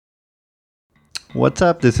What's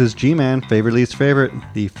up? This is G-Man, favorite least favorite,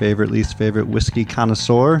 the favorite least favorite whiskey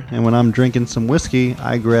connoisseur. And when I'm drinking some whiskey,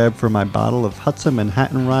 I grab for my bottle of Hudson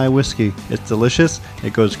Manhattan Rye whiskey. It's delicious.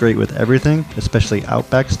 It goes great with everything, especially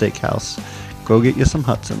Outback Steakhouse. Go get you some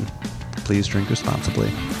Hudson. Please drink responsibly.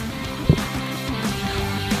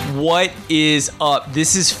 What is up?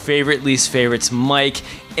 This is Favorite Least Favorites Mike,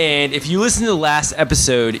 and if you listen to the last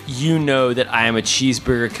episode, you know that I am a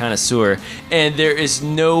cheeseburger connoisseur, and there is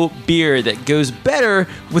no beer that goes better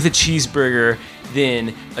with a cheeseburger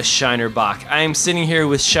than a Shiner Bock. I am sitting here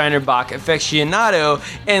with Shiner Bock aficionado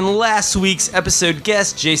and last week's episode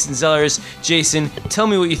guest, Jason Zellers. Jason, tell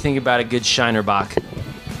me what you think about a good Shiner Bock.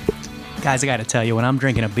 Guys, I got to tell you, when I'm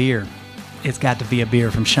drinking a beer, it's got to be a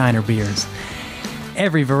beer from Shiner Beers.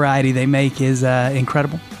 Every variety they make is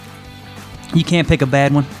incredible. You can't pick a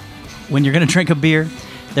bad one. When you're going to drink a beer,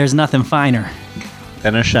 there's nothing finer.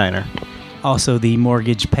 And a Shiner. Also the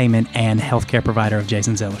mortgage payment and healthcare provider of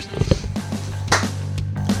Jason Zellers.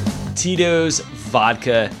 Tito's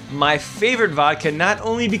Vodka, my favorite vodka, not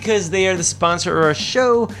only because they are the sponsor of our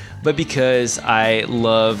show, but because I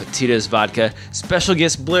love Tito's Vodka. Special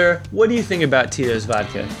guest Blair, what do you think about Tito's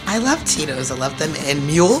Vodka? I love Tito's. I love them in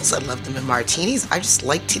mules. I love them in martinis. I just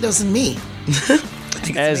like Tito's and me.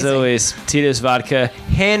 As always, Tito's Vodka,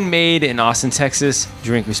 handmade in Austin, Texas.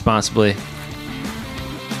 Drink responsibly.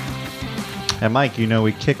 And Mike, you know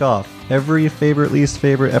we kick off every favorite least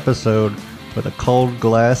favorite episode with a cold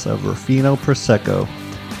glass of Ruffino Prosecco.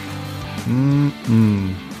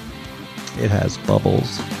 It has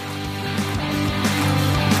bubbles.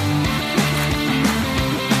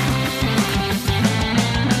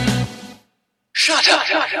 Shut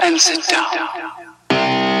up and sit down.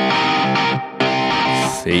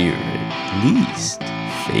 Favorite, least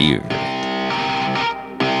favorite.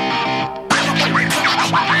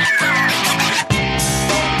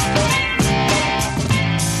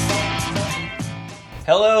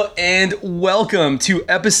 Hello and welcome to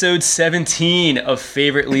episode 17 of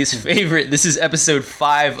Favorite Least Favorite. This is episode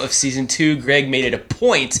 5 of season 2. Greg made it a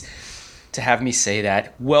point to have me say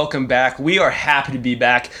that. Welcome back. We are happy to be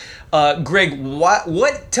back. Greg,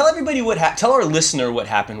 what? Tell everybody tell our listener what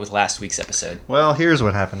happened with last week's episode. Well, here's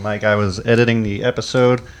what happened, Mike. I was editing the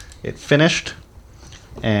episode. It finished,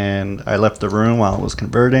 and I left the room while it was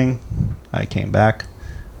converting. I came back,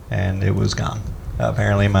 and it was gone.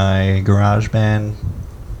 Apparently, my GarageBand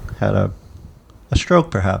had a stroke,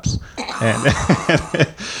 perhaps,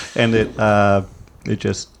 and it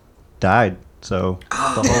just died. So the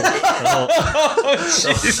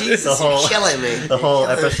whole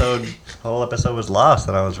episode was lost,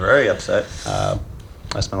 and I was very upset. I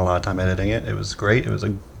spent a lot of time editing it. It was great. It was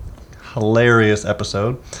a hilarious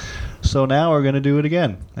episode. So now we're gonna do it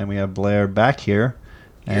again, and we have Blair back here.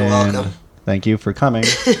 You're welcome. Thank you for coming.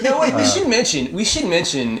 No, wait, we should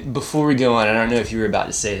mention before we go on, I don't know if you were about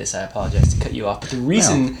to say this, I apologize to cut you off, but the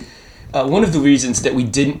reason, one of the reasons that we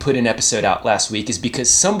didn't put an episode out last week is because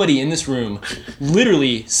somebody in this room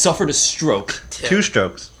literally suffered a stroke. Two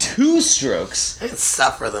strokes. I didn't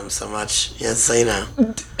suffer them so much, so you know.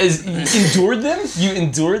 Endured them? You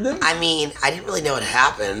endured them? I mean, I didn't really know what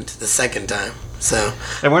happened the second time. So,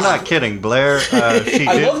 and we're not kidding, Blair.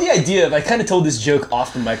 I love the idea of, I kind of told this joke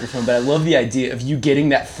off the microphone, but I love the idea of you getting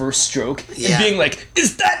that first stroke and being like,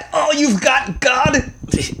 "Is that all you've got, God?"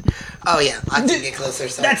 Oh yeah, I can get closer.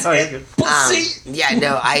 So. That's it. Pussy. Yeah,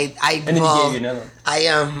 no, I and then you gave you another one.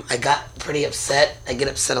 I got pretty upset. I get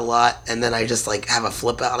upset a lot, and then I just have a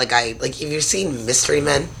flip out. If you've seen Mystery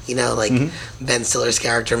Men, Ben Stiller's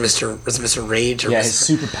character, Mr. Rage. Or yeah, his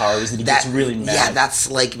superpower is that he gets really mad. Yeah, that's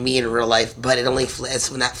like me in real life, but it only it's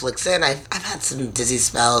when that flicks in. I've had some dizzy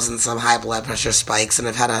spells and some high blood pressure spikes, and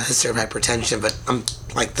I've had a history of hypertension, but I'm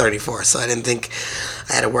like 34, so I didn't think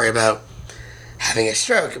I had to worry about having a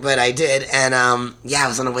stroke, but I did, and I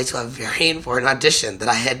was on the way to a very important audition that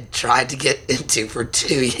I had tried to get into for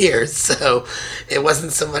 2 years, so it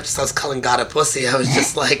wasn't so much as I was calling God a pussy, I was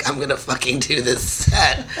just like, I'm gonna fucking do this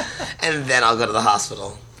set, and then I'll go to the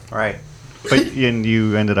hospital. Right. But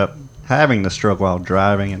you ended up having the stroke while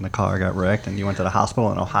driving, and the car got wrecked, and you went to the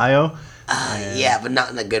hospital in Ohio? Yeah, but not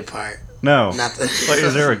in the good part. No. Not the But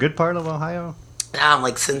is there a good part of Ohio?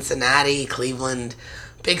 Like Cincinnati, Cleveland,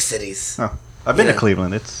 big cities. Oh. I've been to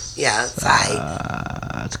Cleveland. It's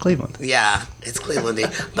It's Cleveland. Yeah, it's Clevelandy,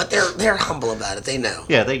 but they're humble about it. They know.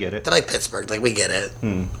 Yeah, they get it. They're like Pittsburgh. Like, we get it.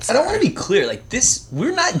 I don't want to be clear. Like, this,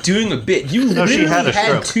 we're not doing a bit. You literally she had a had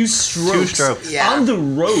stroke. 2 strokes, 2 strokes. Yeah. on the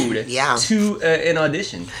road Yeah. to an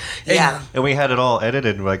audition. And Yeah. And we had it all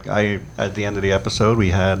edited. Like at the end of the episode,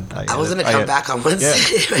 we had. I was gonna come back on Wednesday.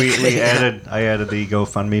 Yeah, I added the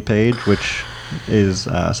GoFundMe page, which is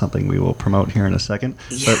something we will promote here in a second.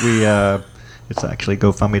 Yeah. But it's actually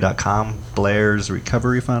GoFundMe.com, Blair's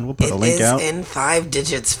Recovery Fund. We'll put a link out. It is in 5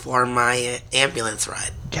 digits for my ambulance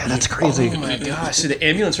ride. Yeah, that's crazy. Oh my gosh! So the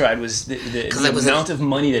ambulance ride was the amount of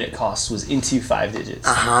money that it costs was into 5 digits.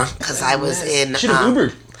 Because I was in. Should have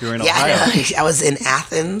Ubered. You were in Yeah, Ohio. I was in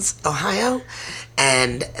Athens, Ohio,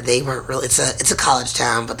 and they weren't really. It's a college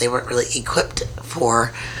town, but they weren't really equipped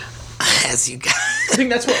for. As you guys. I think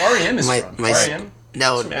that's where REM is from. REM.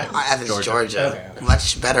 No, Athens, Athens, Georgia. Okay.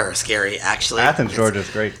 Much better, scary actually. Athens, Georgia is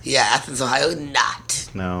great. Yeah, Athens, Ohio, not.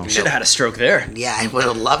 No. Should have had a stroke there. Yeah, I would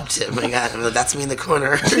have loved to. My God, that's me in the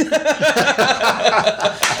corner.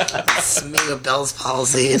 It's me with Bell's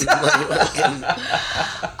palsy. And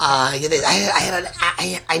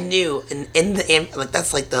I knew in the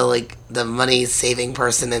that's like the money saving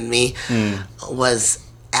person in me was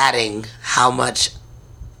adding how much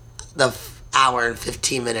the hour and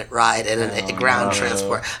 15-minute ride and a ground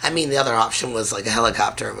transport. I mean, the other option was like a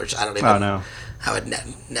helicopter, which I don't even. Oh, no. I would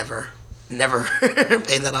never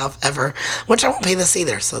pay that off ever. Which I won't pay this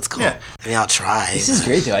either, so it's cool. Yeah. I mean, I'll try. This is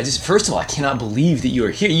great, though. First of all, I cannot believe that you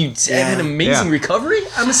are here. You had an amazing Yeah. recovery.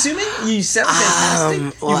 I'm assuming you sound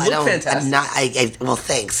fantastic. Well, you look fantastic. well,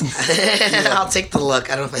 thanks. I'll take the look.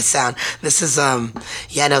 I don't know if I sound. This is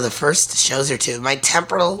the first shows or two. My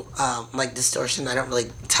temporal distortion. I don't really.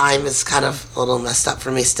 Time is kind of a little messed up for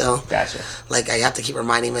me still. Gotcha. Like I have to keep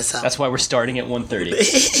reminding myself. That's why we're starting at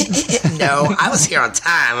 1:30. No, I was here on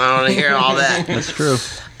time. I don't want to hear all that. That's true.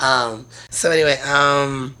 So anyway,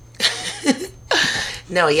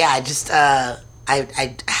 no, yeah, I just I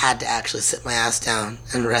had to actually sit my ass down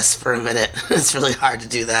and rest for a minute. It's really hard to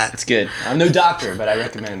do that. It's good. I'm no doctor, but I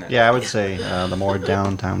recommend that. Yeah, I would say the more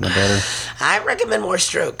downtime, the better. I recommend more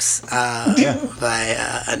strokes.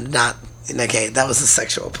 By not. Okay, that was a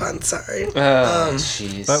sexual pun. Sorry. Oh,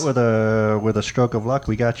 jeez. But with a stroke of luck,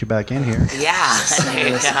 we got you back in here. Yeah.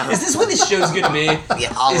 Is this what this show's gonna be?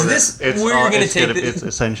 Yeah, all Is of this it. where you're gonna take this? It's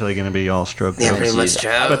essentially going to be all stroke. Yeah, jokes. pretty much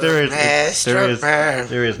stroke. But there Stroke.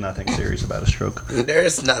 is nothing serious about a stroke.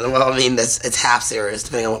 There's nothing. Well, I mean, it's half serious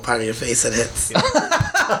depending on what part of your face it hits.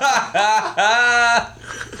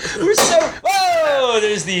 We're so. Whoa!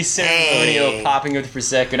 There's the ceremonial popping of the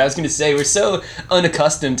Prosecco. And I was going to say, we're so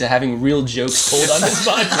unaccustomed to having real jokes told on this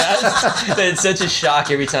podcast that it's such a shock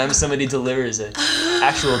every time somebody delivers an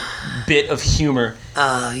actual bit of humor.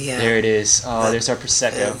 Oh, yeah. There it is. Oh, there's our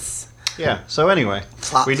Prosecco. Yeah. So anyway,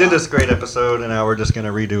 we did this great episode, and now we're just going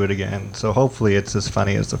to redo it again. So hopefully, it's as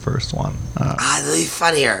funny as the first one. It'll be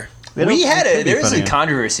funnier. There was a funnier.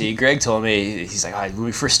 controversy. Greg told me, he's like, when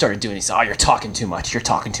we first started doing this, you're talking too much. You're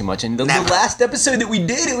talking too much. And the last episode that we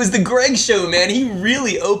did, it was the Greg show, man. He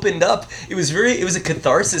really opened up. It was a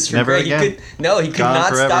catharsis for Never Greg. again. He could Gone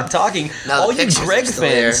not forever. stop talking. No, all the you pictures Greg are still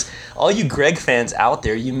fans, all you Greg fans out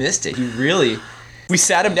there, you missed it. We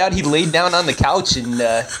sat him down. He laid down on the couch and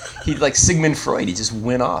he like Sigmund Freud. He just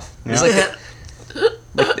went off. It was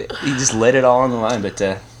he just let it all on the line. But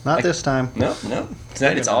Not this time. no.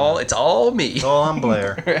 Tonight it's all me. It's all on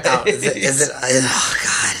Blair. Oh, is it? Oh,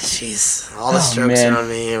 God, jeez. All the strokes man. are on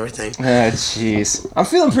me, everything. Jeez. I'm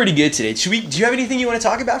feeling pretty good today. Do you have anything you want to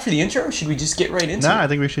talk about for the intro, or should we just get right into No, it? I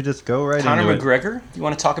think we should just go right Conor into it. McGregor? You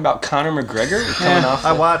want to talk about Conor McGregor? We're coming off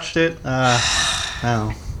I watched it.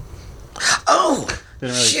 No. Oh,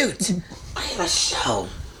 Didn't really- shoot. I have a show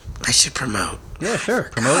I should promote. Yeah, sure.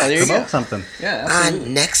 there you Promote go. something. Yeah, absolutely.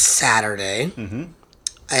 On next Saturday.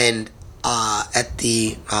 And at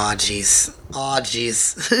the... Oh, jeez.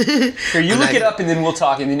 Here, you look it up, and then we'll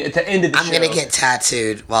talk, and then at the end of the show... I'm going to get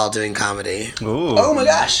tattooed while doing comedy. Ooh. Oh my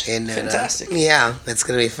gosh. And, Fantastic. Yeah, it's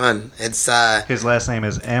going to be fun. It's... His last name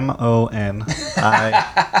is Monic.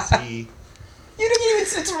 You didn't even...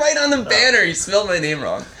 It's right on the banner. You spelled my name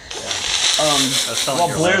wrong.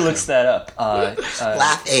 While Blair looks that up...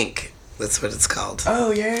 Laugh Inc. That's what it's called.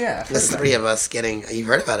 Oh, yeah. There's 3 of us getting... You've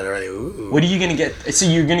heard about it already. Ooh. What are you going to get? So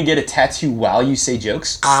you're going to get a tattoo while you say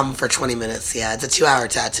jokes? For 20 minutes, yeah. It's a 2-hour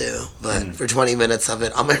tattoo, but for 20 minutes of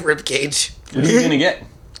it on my rib cage. What are you going to get?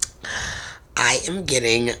 I am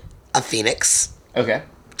getting a phoenix. Okay.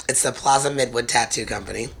 It's the Plaza Midwood Tattoo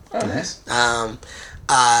Company. Oh, nice.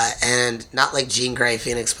 And not like Jean Grey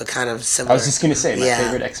Phoenix, but kind of similar. I was just going to say, my Yeah.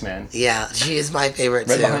 favorite X-Man. Yeah, she is my favorite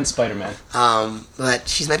Right too. behind Spider-Man. But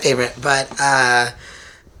she's my favorite. But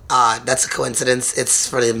That's a coincidence. It's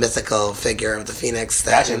for the mythical figure of the Phoenix.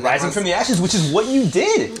 Gotcha. Rising from the Ashes, which is what you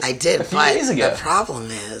did. I did, a few but days ago. the problem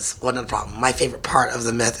is, well, not the problem. My favorite part of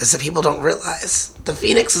the myth is that people don't realize the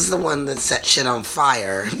Phoenix is the one that set shit on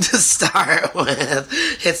fire to start with.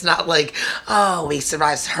 It's not like, oh, we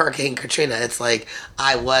survived Hurricane Katrina. It's like,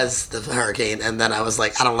 I was the hurricane, and then I was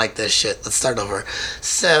like, I don't like this shit. Let's start over.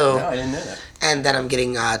 So, No, I didn't know that. and then I'm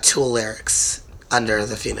getting Tool lyrics under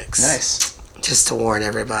the Phoenix. Nice. Just to warn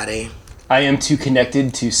everybody. I am too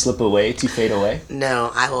connected to slip away, to fade away.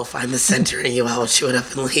 No, I will find the center in you. I will chew it up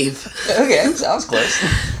and leave. Okay, that was close.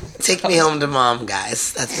 Take me home to mom,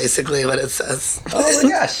 guys. That's basically what it says. Oh my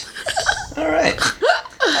gosh. All right.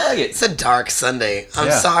 I like it. It's a dark Sunday. I'm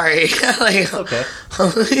Yeah. sorry. Like, Okay.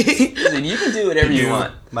 Listen, you can do whatever you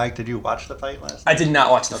want. Mike, did you watch the fight last I night? did not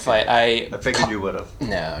watch the fight. I figured you would have.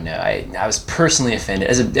 No. I was personally offended.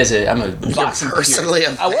 I'm a boxing personally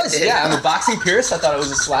purist. I was, offended? yeah. I'm a boxing purist. I thought it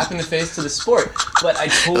was a slap in the face to the sport, but I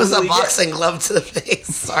totally it was a get- boxing glove to the face.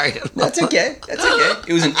 Sorry. That's okay. That's okay.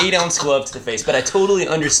 It was an 8-ounce glove to the face, but I totally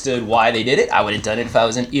understood why they did it. I would have done it if I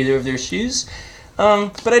was in either of their shoes,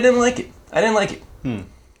 but I didn't like it.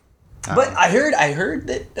 But I heard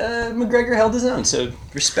that McGregor held his own, so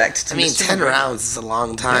respect to I mean, Mr. 10 McGregor. rounds is a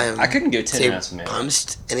long time. I couldn't go 10 to rounds with him.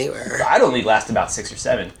 punched anywhere. I'd only last about 6 or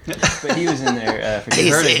 7, but he was in there for Hey,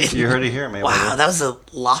 good. You heard it here, Mayweather. Wow, that was a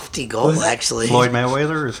lofty goal, actually. Floyd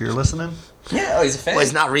Mayweather, if you're listening. Yeah, oh, he's a fan. Well,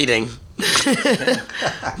 he's not reading.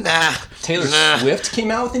 Nah. Taylor Nah. Swift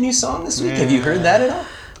came out with a new song this week. Have you heard that at all?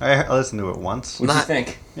 I listened to it once. What'd you Not-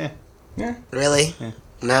 think? Yeah, Yeah. Really?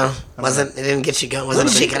 No. It didn't get you going. Wasn't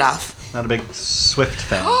Wasn't Shake it? It Off? not a big Swift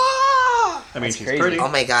fan. Oh! I mean, she's crazy. pretty. Oh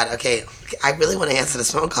my god, okay. I really want to answer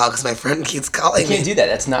this phone call because my friend keeps calling You me. can't do that.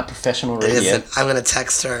 That's not professional It radio. isn't. I'm going to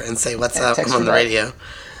text her and say, what's up? text I'm on her the back. radio.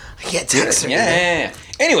 I can't text her. Yeah.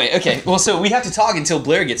 Anyway, okay. Well, so we have to talk until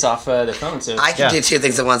Blair gets off the phone. So I can Yeah. do two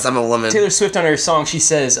things at once. I'm a woman. Taylor Swift on her song, she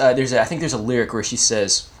says, I think there's a lyric where she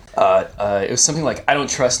says, it was something like, I don't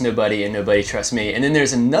trust nobody and nobody trusts me. And then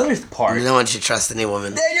there's another part. No one should trust any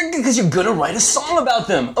woman. Because you're gonna write a song about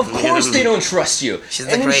them. Of course they don't trust you. She's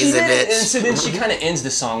the and then she crazy did it, bitch. And so then she kind of ends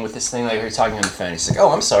the song with this thing like her talking on the phone. She's like,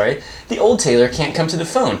 oh, I'm sorry. The old Taylor can't come to the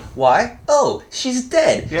phone. Why? Oh, she's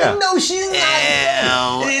dead. Yeah. No, she's not dead.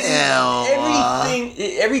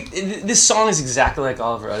 Ew. This song is exactly like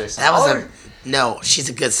all of her other songs. That was All a... No, she's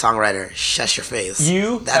a good songwriter. Shush your face.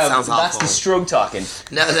 That sounds That's awful. the stroke talking.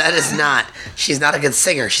 No, that is not. She's not a good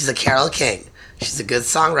singer. She's a Carole King. She's a good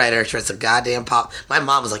songwriter. She writes a goddamn pop. My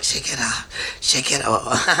mom was like, shake it off. Shake it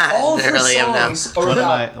off. All of her Really am now. songs are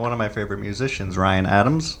about... One of my favorite musicians, Ryan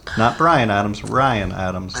Adams. Not Brian Adams, Ryan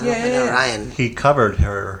Adams. I don't know Yeah. Ryan. He covered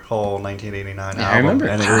her whole 1989 album. I remember.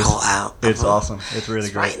 And it Her is, whole album. it's awesome. It's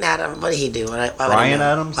really great. Ryan Adams. What did he do? Why would I Ryan know?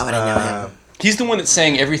 Adams? Why would I know him? He's the one that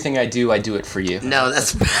sang Everything I Do for You. No,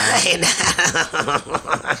 that's Ryan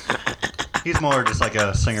Adams. He's more just like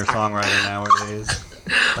a singer-songwriter nowadays.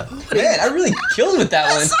 Man, I really killed with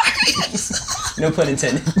that one. No pun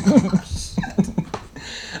intended.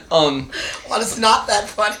 Well, it's not that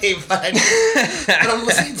funny, but I'm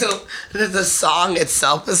listening to the song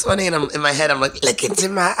itself is funny, and in my head, I'm like, look into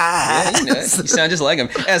my eyes. You know, you sound just like him.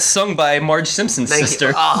 As sung by Marge Simpson's Thank sister.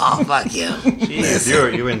 you. Oh, fuck you.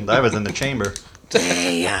 Jeez, I was in the chamber.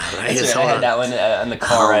 Yeah, right. That's right, I had that one on the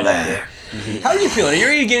car right up there. How are you feeling? Are you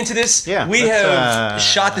ready to get into this? Yeah, We let's, have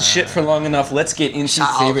shot the shit for long enough. Let's get into Shot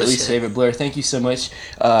all favorite, the least shit. favorite. Blair, thank you so much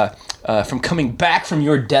from coming back from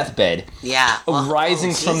your deathbed Yeah.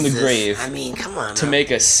 Rising from the Jesus. grave I mean, come on. to make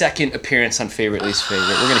a second appearance on favorite, least favorite.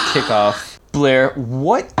 We're going to kick off. Blair,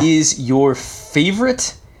 what is your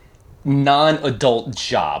favorite non-adult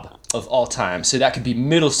job of all time? So that could be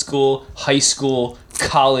middle school, high school,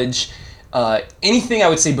 college, anything I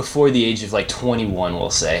would say before the age of like 21, we'll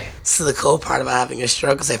say. So the cool part about having a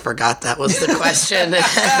stroke is I forgot that was the question.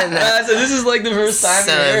 So this is like the first time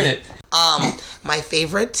So- you're hearing it. My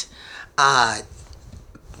favorite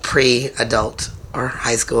pre-adult or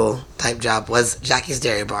high school type job was Jackie's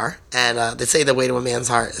Dairy Bar, and they say the way to a man's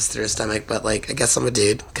heart is through his stomach, but like I guess I'm a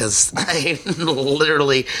dude because I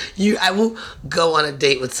literally I will go on a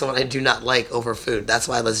date with someone I do not like over food. That's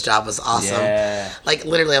why this job was awesome. Yeah. Like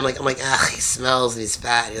literally, I'm like he smells, and he's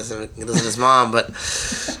fat, he doesn't listen to his mom, but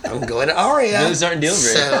I'm going to Aria. Those aren't deal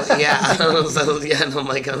breakers. So yeah, and I'm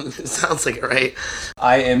like, it sounds like it, right?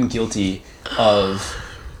 I am guilty of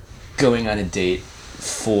going on a date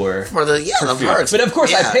for the food. perks. But of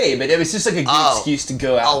course I Yeah. pay, but it was just like a good excuse to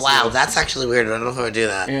go out. Oh wow, to- that's actually weird. I don't know if I would do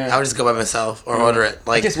that. Yeah. I would just go by myself or order it. I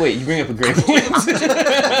Like guess wait, you bring up a great point.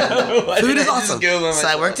 food is awesome. So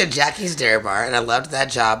I worked at Jackie's Dairy Bar and I loved that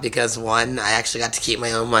job because one, I actually got to keep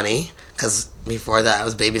my own money because before that, I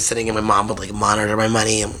was babysitting, and my mom would like monitor my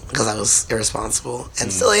money because I was irresponsible,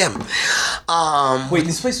 and still am. Wait,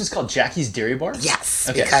 this place was called Jackie's Dairy Bar? Yes,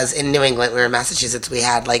 Okay. because in New England, we were in Massachusetts, we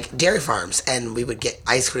had like dairy farms, and we would get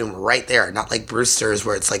ice cream right there, not like Brewster's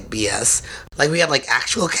where it's like BS. Like we had like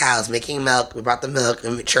actual cows making milk. We brought the milk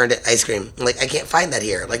and we churned it ice cream. Like I can't find that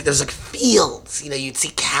here. Like there's like fields, you'd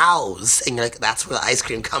see cows, and you're like, that's where the ice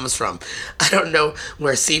cream comes from. I don't know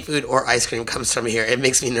where seafood or ice cream comes from here. It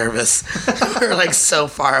makes me nervous. We're like so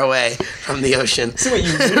far away from the ocean. So wait,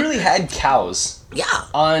 you literally had cows Yeah.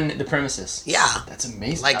 on the premises? Yeah. That's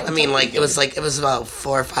amazing. Like I mean, like it was about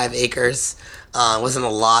 4 or 5 acres. It wasn't a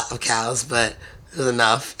lot of cows, but it was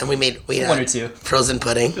enough. And we had One or two. frozen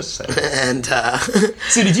pudding. Just saying. And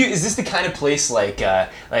So is this the kind of place like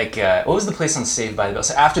what was the place on Saved by the Bell?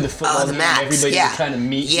 So after the football the game, Max, everybody yeah. would kind of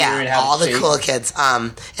meet yeah, here and have all a the shake? cool kids.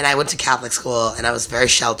 And I went to Catholic school, and I was very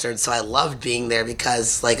sheltered, so I loved being there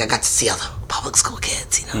because like I got to see all the public school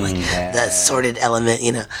kids, like yeah. the sorted element,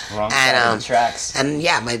 Wrong side of the tracks. And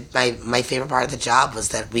yeah, my favorite part of the job was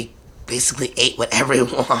that we basically ate whatever we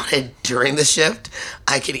wanted during the shift.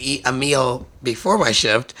 I could eat a meal before my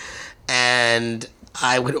shift, and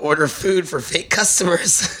I would order food for fake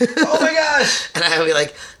customers. Oh my gosh! And I would be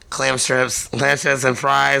like, clam strips and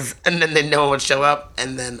fries, and then no one would show up,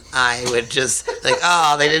 and then I would just like,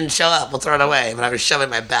 oh, they didn't show up, we'll throw it away, but I would shove it in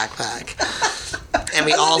my backpack. And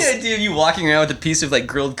we I all, love the idea of you walking around with a piece of like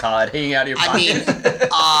grilled cod hanging out of your pocket.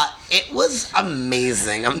 I mean, it was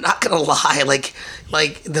amazing. I'm not gonna lie,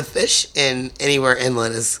 like the fish in anywhere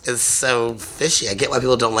inland is so fishy. I get why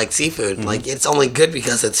people don't like seafood. Mm-hmm. Like it's only good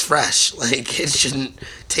because it's fresh. Like it shouldn't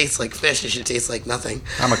taste like fish. It should taste like nothing.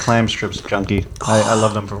 I'm a clam strips junkie. I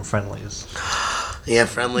love them from Friendlies. Yeah,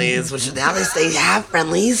 Friendlies, which nowadays they have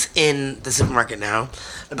Friendlies in the supermarket now,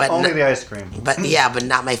 but Only the ice cream. but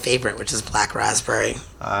not my favorite, which is black raspberry.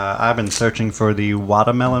 I've been searching for the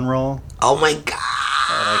watermelon roll, Oh my god! but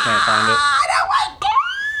I can't find it. Oh my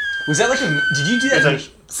god! Was that like did you do that It's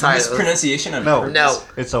Sorry, mispronunciation on No, purpose? No.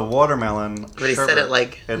 it's a watermelon. But he said sherbet. it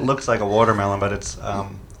like- It looks like a watermelon, but it's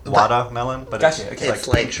watermelon. But Gotcha, it's, okay. like It's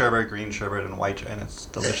like- pink sherbet, green sherbet, and white, and it's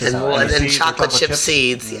delicious. and, the seeds are chocolate chip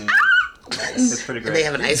seeds. Mm, Yeah. It's pretty great. And they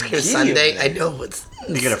have an ice cream Genius. sundae. I know it's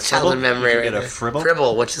You get a childhood fribble? memory. You get right a there. fribble?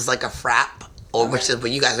 Fribble, which is like a frap, or which is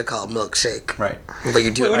what you guys would call a milkshake. Right. But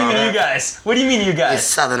you do Wait, it what do you wrong. mean, you guys? What do you mean, you guys? You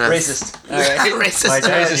Southerners. Racist. All right. Racist. My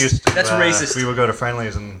dad used to, That's racist. We would go to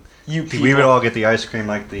Friendlies and You we would people. all get the ice cream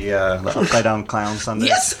like the upside down clown sundae.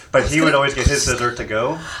 Yes! But he would always get his dessert to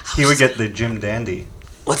go. He would get the Jim Dandy.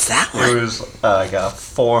 What's that It one? was like a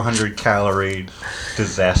 400 calorie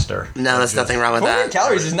disaster. No, there's nothing wrong with 400 that.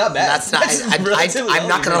 calories is not bad. That's not. relatively I'm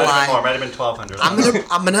not healthy. gonna Might have lie. been more. Might have been 1,200.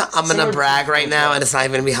 I'm gonna Somewhere brag right between now, and it's not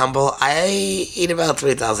even gonna be humble. I eat about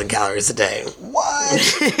 3,000 calories a day. What?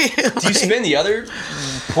 Do you spend the other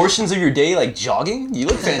portions of your day like jogging? You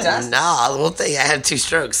look fantastic. No, well, I had 2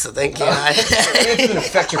 strokes, so thank you. It doesn't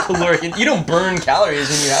affect your caloric. You don't burn calories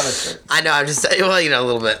when you have a stroke. I know. I'm just a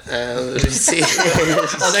little bit. Let me see.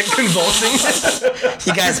 Oh, that convulsing.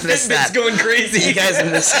 You guys missed It's that. going crazy. You guys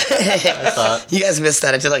missed. You guys missed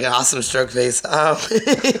that. I did like an awesome stroke face.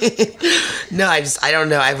 No, I don't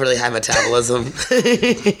know. I have really high metabolism.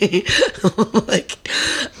 Like,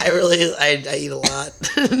 I eat a lot.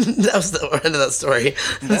 That was the end of that story.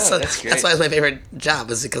 So that's great. that's why it's my favorite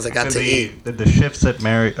job, is because I got to eat the shifts at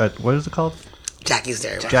Mary. What is it called? Jackie's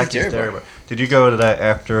Dairy Bar. Jackie's Dairy Dairy Bar. Bar. Did you go to that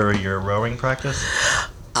after your rowing practice?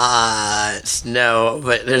 No,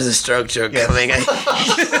 but there's a stroke joke Yes. coming.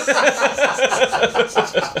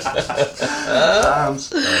 I'm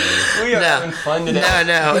sorry. We are No. having fun today.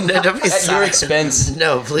 No, don't be At your sorry. expense.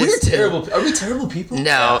 No, We're please do. terrible. Are we terrible people?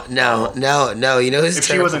 No. You know who's If she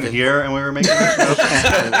terrible? wasn't here and we were making this joke,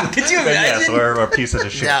 then Could you yes, imagine? we're pieces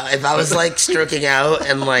of shit. No, if I was like stroking out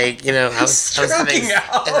and like, I was having, Stroking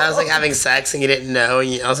out. if I was like having sex and you didn't know,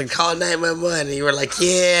 and I was like, call 911, and you were like,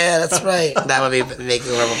 yeah, that's right. That would be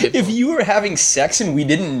making horrible people. If you were having sex and we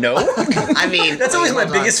didn't know, I mean, that's always my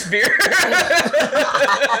hold on. biggest fear.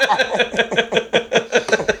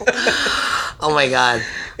 Oh my god.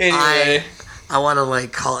 Anyway. I want to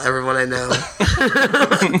like call everyone I know.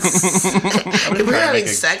 I'm If we were trying to having make a,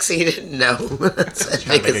 sex and you didn't know, that's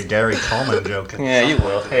trying to make a Gary Coleman joke. Yeah, you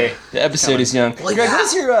will. Hey, the episode is young. Well, Greg,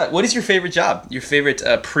 yeah. what is your favorite job? Your favorite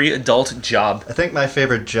pre-adult job? I think my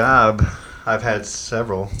favorite job, I've had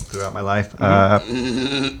several throughout my life. That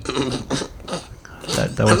I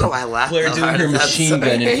don't was know why I laughed. Blair so doing hard her at that machine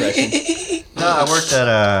gun story. impression. no. I worked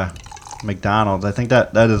at McDonald's. I think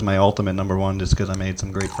that is my ultimate number one, just because I made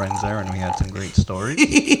some great friends there and we had some great stories.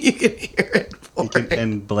 You can hear it.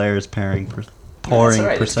 And Blair's pairing pouring That's all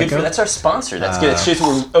right. It's good prosecco. for, that's our sponsor. That's good. It shows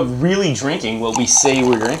we're really drinking what we say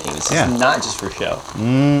we're drinking. This Yeah. is not just for show.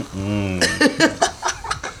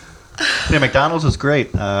 Yeah, McDonald's is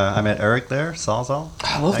great. I met Eric there, Salzal.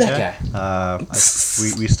 I love that guy.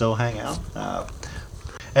 We still hang out.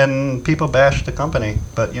 And people bash the company,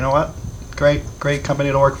 but you know what? Great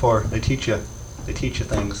company to work for. They teach you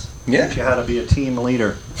things. Yeah. Teach you how to be a team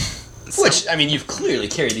leader. Which, I mean, you've clearly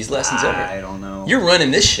carried these lessons over. I don't know. You're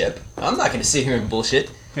running this ship. I'm not going to sit here and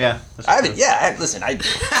bullshit. Yeah. I haven't. Yeah. Listen. I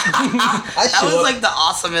That show was up. like the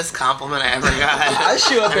awesomest compliment I ever got. I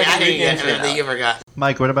show up I mean, I every didn't weekend get for anything that. you ever got.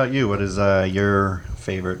 Mike, what about you? What is your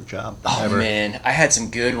favorite job Oh ever? man, I had some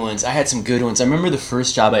good ones. I remember the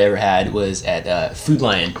first job I ever had was at Food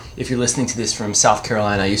Lion. If you're listening to this from South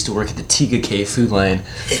Carolina, I used to work at the Tiga Food Lion,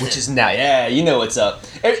 which is now, yeah, you know what's up.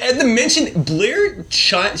 At the mention, Blair,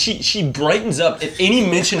 she brightens up at any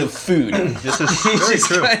mention of food. This is She very just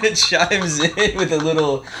true. kind of chimes in with a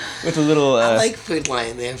little. I like Food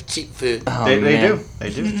Lion. They have cheap food. Oh, They man.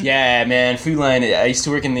 do. Yeah, man, Food Lion. I used to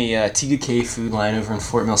work in the Tiga Food Line over in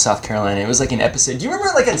Fort Mill, South Carolina. It was like an episode. Do you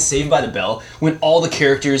remember like on Saved by the Bell when all the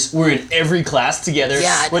characters were in every class together?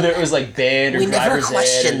 Yeah, Whether it was like band or we never driver's ed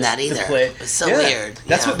questioned or that the either. play. It was so weird.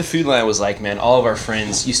 That's Yeah. what the Food Line was like, man. All of our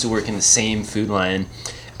friends used to work in the same Food Line,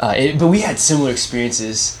 but we had similar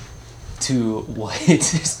experiences to what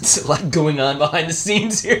it's a lot going on behind the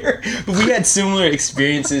scenes here. But we had similar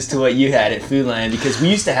experiences to what you had at Food Lion because we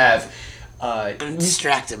used to have. I'm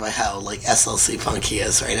distracted by how like SLC Punk he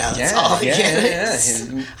is right now. That's Yeah, all I yeah, get.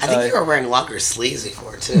 yeah. I think you were wearing longer sleeves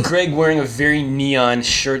before too. Greg wearing a very neon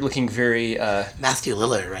shirt, looking very Matthew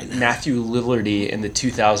Lillard right now, Matthew Lillardy in the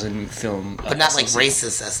 2000 film. but not like SLC.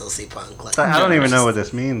 racist SLC Punk. Like, I don't even know what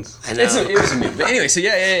this means. I know. It was a movie. But anyway, so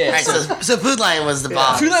yeah. All right, so Food Lion was the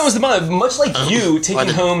boss. Food Line was the bomb. Much like you What taking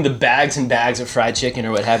the- home the bags and bags of fried chicken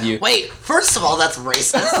or what have you. Wait, first of all, that's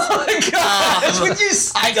racist. Oh my gosh, would you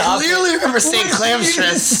stop I clearly it? remember saying Would clam you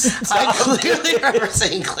strips. I stop clearly remember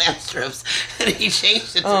saying clam strips, and he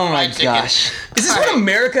changed it to Oh my fried chicken. gosh. Is this All what right.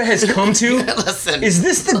 America has come to? Listen. Is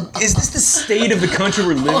this the state of the country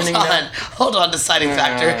we're living in now? Hold on, deciding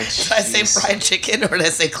factor. Did I say jeez. fried chicken or did I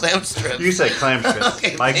say clam strips? You said clam strips.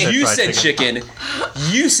 Okay, Mike said You fried said chicken.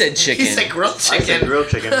 You said chicken. He said grilled I said chicken. grilled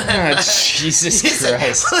chicken. Oh, Jesus He said,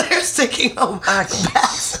 Christ. they're sticking home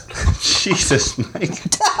bags. Jesus, Mike.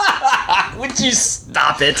 Would you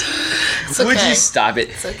stop it? Would okay. you stop it?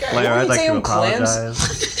 It's okay. Blair, I'd like say to on clams?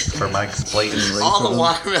 apologize for Mike's blatant racism. All the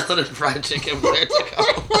watermelon and fried chicken Blair took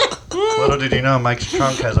home. Little did you know, Mike's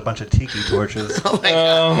trunk has a bunch of tiki torches. Oh my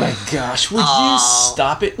god. Oh my gosh, would you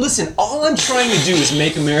stop it? Listen, all I'm trying to do is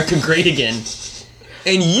make America great again.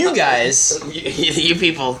 And you guys, You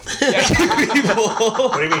people. people.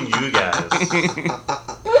 What do you mean, you guys?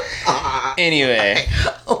 Anyway,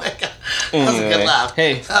 Oh my god. That was a Anyway. good laugh.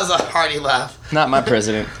 Hey. That was a hearty laugh. not my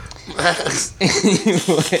president.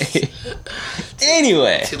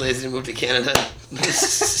 Anyway. Too lazy to move to Canada.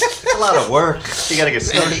 It's a lot of work. You gotta get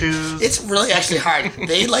snowshoes. It's really actually hard.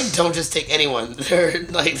 They like don't just take anyone. They're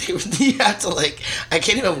like you have to like. I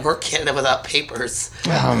can't even work Canada without papers.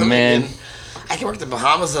 Oh, man. I can work the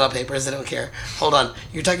Bahamas without papers. I don't care. Hold on,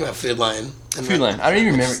 you're talking about Food Lion. And Food Line. I don't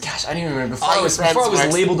even remember. Gosh, I don't even remember. Before All I your was, friends before I was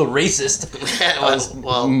weren't- labeled a racist, I was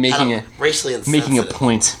making racially a insensitive.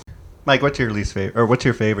 point. Mike, what's your least favorite, or what's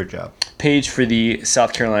your favorite job? Page for the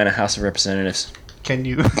South Carolina House of Representatives. Can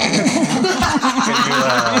you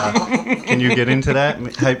can you get into that?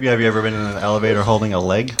 Have you ever been in an elevator holding a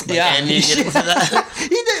leg? Yeah. And you get into that. He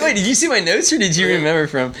did. Wait, did you see my notes or did you remember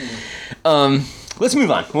from? Let's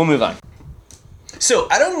move on. We'll move on. So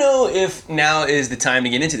I don't know if now is the time to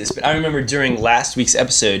get into this, but I remember during last week's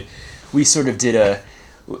episode, we sort of did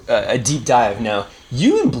a deep dive. Now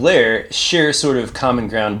you and Blair share sort of common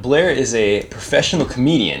ground. Blair is a professional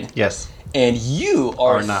comedian, Yes. and you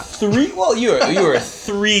are Or not. you are a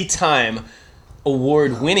 3-time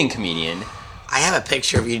award-winning comedian. I have a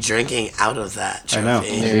picture of you drinking out of that trophy. I know.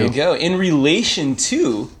 There you go. In relation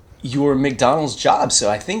to your McDonald's job, so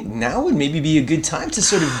I think now would maybe be a good time to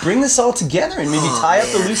sort of bring this all together and maybe tie up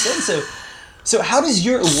the loose ends. So how does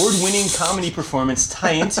your award-winning comedy performance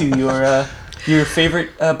tie into your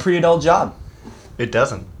favorite pre-adult job? It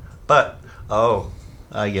doesn't. But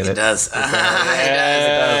I get it. It does. It What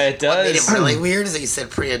made it does. really weird is that you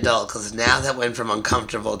said pre-adult because now that went from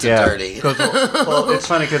uncomfortable to Yeah. dirty. 'Cause, well, it's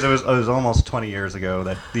funny because it was almost 20 years ago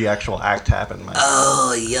that the actual act happened. Mike.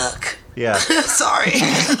 Oh yuck! Yeah. Sorry.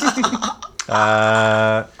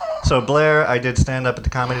 So So Blair, I did stand up at the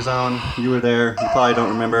Comedy Zone. You were there. You probably don't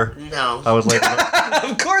remember. No. I was late.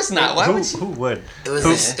 Of course not. Why would you? Who would? It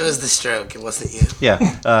was the stroke. It wasn't you.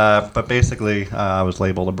 Yeah, but basically, I was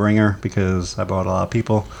labeled a bringer because I brought a lot of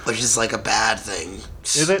people. Which is like a bad thing.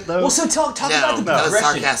 Is it though? Well, so talk No, about the that was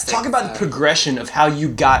progression. sarcastic. Talk about the progression of how you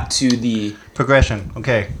got to the. Progression.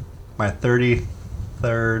 Okay, my 33rd.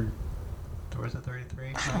 Or was it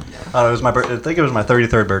 33? Oh, it was my birthday. I think it was my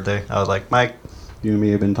 33rd birthday. I was like, Mike, you and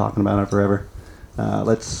me have been talking about it forever.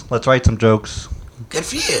 Let's write some jokes. Good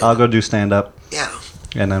for you. I'll go do stand up, Yeah.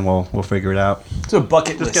 and then we'll figure it out. It's a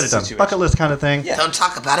bucket Just list get it done. situation. Bucket list kind of thing. Yeah. Don't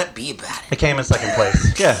talk about it. Be about it. I came in second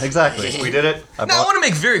place. Yeah, exactly. We did it. Now, I want to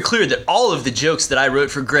make very clear that all of the jokes that I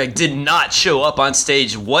wrote for Greg did not show up on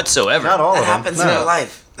stage whatsoever. Not all That of them. happens no. in real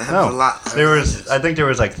life. That happens a lot. There was. I think there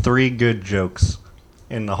was like 3 good jokes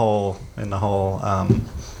in the whole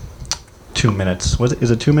 2 minutes.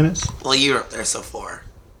 Is it 2 minutes? Well, you were up there, so 4.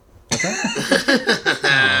 Yeah,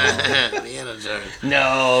 no joke.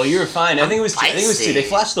 No, you were fine. I think it was 2. I think it was 2. They Feisty.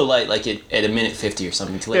 flashed the light like at a minute 50 or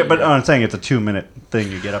something. To let Yeah, you but know. I'm saying it's a 2-minute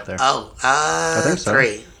thing you get up there. Oh, think so.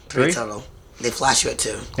 3. 3 3? total. They flash you at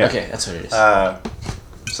 2. Yeah. Okay, that's what it is.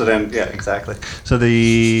 So then, yeah, exactly. So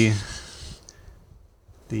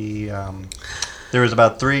there was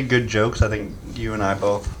about 3 good jokes. I think you and I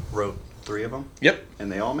both wrote 3 of them. Yep. And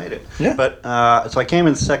they all made it. Yeah. But so I came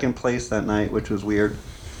in second place that night, which was weird.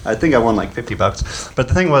 I think I won like $50. But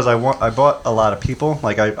the thing was, I bought a lot of people.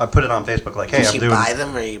 Like I put it on Facebook, like, hey, Did I'm you doing. buy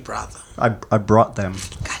them or you brought them? I brought them.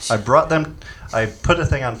 Gotcha. I brought them. I put a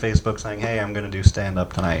thing on Facebook saying, hey, I'm going to do stand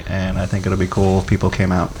up tonight, and I think it'll be cool if people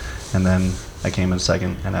came out. And then I came in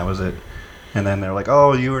second, and that was it. And then they're like,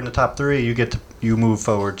 oh, you were in the top 3. You move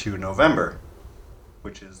forward to November,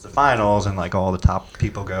 which is the finals, and like all the top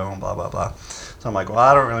people go and blah blah blah. So I'm like, well,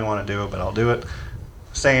 I don't really want to do it, but I'll do it.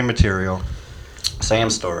 Same material, same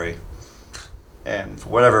story, and for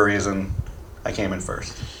whatever reason, I came in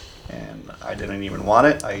first, and I didn't even want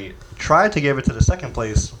it. I tried to give it to the second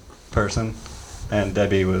place person, and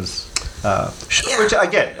Debbie was, which I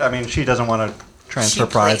get. I mean, she doesn't want to transfer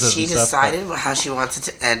prizes. She and stuff, decided how she wants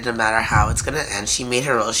it to end, no matter how it's gonna end. She made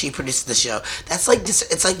her role. She produced the show. That's like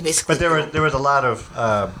it's like basically. But there was a lot of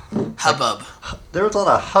hubbub there was a lot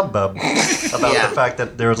of hubbub about Yeah. the fact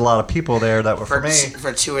that there was a lot of people there that were for me.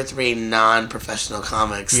 for 2 or 3 non-professional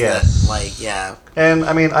comics. Yes. That, like yeah. And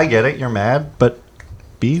I mean, I get it. You're mad, but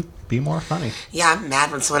be more funny. Yeah, I'm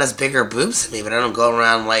mad when someone has bigger boobs than me, but I don't go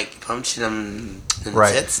around like punching them in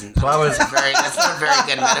Right. tits. And, So I was- that's not a very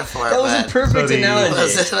good metaphor. that was a but perfect So the- analogy.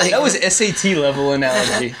 Was it like- that was SAT level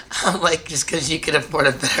analogy. I'm like, just because you can afford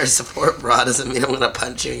a better support bra doesn't mean I'm gonna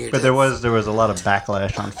punch you in your But tits. there was a lot of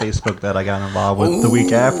backlash on Facebook that I got involved with the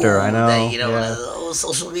week after. I know. That, you know, yeah.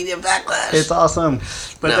 social media backlash. It's awesome.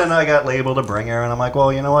 But No. then I got labeled a bringer, and I'm like,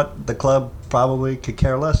 well, you know what? The club probably could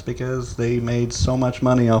care less because they made so much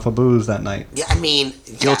money off of booze that night. Yeah, I mean,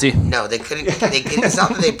 Guilty. Yeah, no, they couldn't. It's not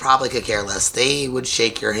that they probably could care less. They would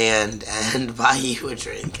shake your hand and buy you a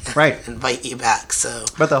drink, Right. and invite you back. So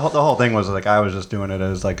But the whole thing was like I was just doing it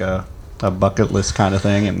as like a bucket list kind of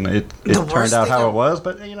thing, and it The turned worst out thing how I- it was.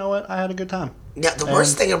 But you know what? I had a good time. yeah, the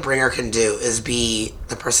worst thing a bringer can do is be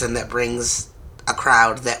the person that brings a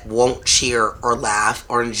crowd that won't cheer or laugh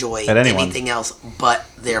or enjoy At anyone. anything else but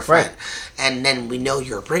their friend. Right. And then we know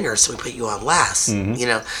you're a bringer, so we put you on last, Mm-hmm. you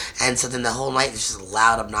know. And so then the whole night there's just a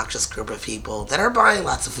loud, obnoxious group of people that are buying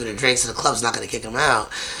lots of food and drinks, and the club's not going to kick them out.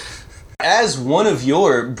 As one of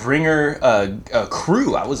your bringer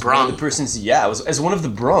crew, I was one of the Brung. persons. Yeah, I was as one of the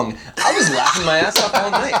brung. I was laughing my ass off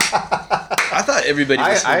all night. I thought everybody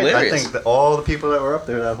was I hilarious. think that all the people that were up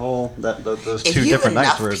there those If 2 you have different nights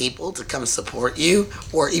enough were. people to come support you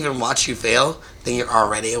or even watch you fail, then you're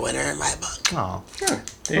already a winner in my book. Oh,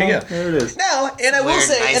 there you go. there it is. Now, and I will Weird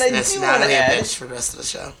say, and I niceness, do not want to to be a add, bitch for the rest of the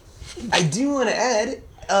show.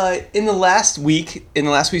 in the last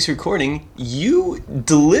week's recording, you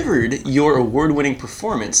delivered your award-winning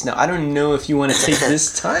performance. Now, I don't know if you want to take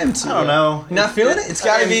this time to. I don't know. Not feeling it? It's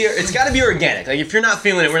got to be. It's got to be organic. Like if you're not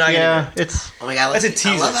feeling it, we're not Yeah, gonna. it's Oh my god, That's a I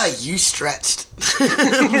teaser. love how you stretched.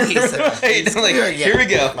 Right, like, here we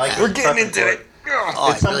go. Like, We're getting perfect into for it.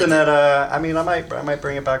 Oh, it's I really something did. that I mean I might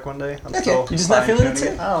bring it back one day. I'm Okay, still you're just not feeling it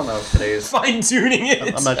fine-tuning today? I don't know if today's. Fine tuning it.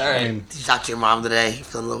 I'm not. All I right. mean, Did you talk to your mom today? You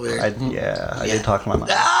feeling a little weird? I Yeah. did talk to my mom.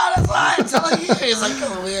 Ah, that's why I'm telling you. It's like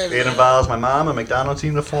feeling weird. It involves my mom, a McDonald's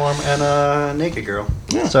uniform, and a naked girl.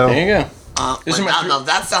 So There you go. Those are my Well, three- no,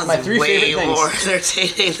 that sounds my 3 way favorite things. more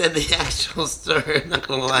entertaining than the actual story. I'm not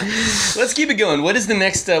gonna lie. Let's keep it going. What is the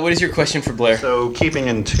next? What is your question for Blair? So keeping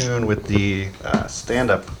in tune with the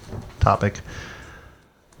stand-up topic,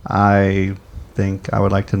 I think I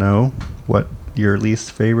would like to know what your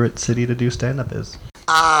least favorite city to do stand-up is?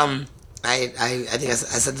 I think I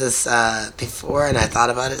said this before, and I thought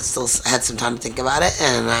about it. Still had some time to think about it,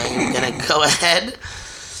 and I'm gonna go ahead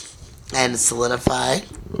and solidify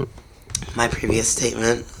my previous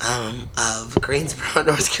statement of Greensboro,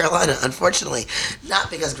 North Carolina. Unfortunately, not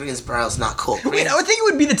because Greensboro is not cool. Wait, I would think it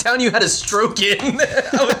would be the town you had a stroke in.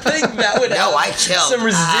 I would think that would No, have I killed. some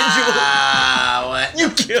residual. What? You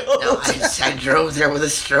killed. No, I drove there with a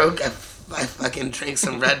stroke. I fucking drank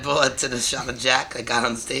some Red Bull. I took a shot of Jack. I got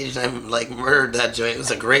on stage and I like murdered that joint. It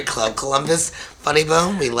was a great club. Columbus, Funny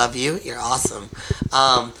Bone, we love you. You're awesome.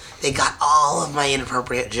 They got all of my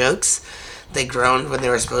inappropriate jokes. They groaned when they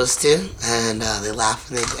were supposed to, and they laughed,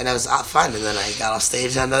 and it was fun. And then I got off stage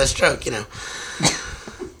and had another stroke, you know.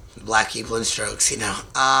 Black people and strokes, you know.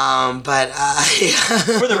 For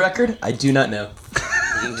the record, I do not know.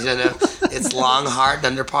 You know, it's long, hard, and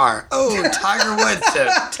under par. Oh, Tiger Woods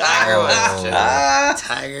joke.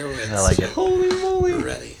 Tiger Woods. I like it. Holy moly.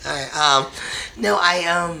 Ready. All right. No, I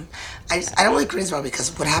don't like Greensboro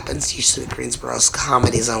because what happens usually with Greensboro's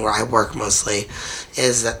comedy zone where I work mostly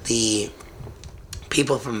is that the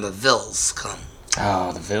people from the Vills come.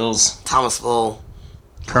 Oh, the Vills. Thomasville,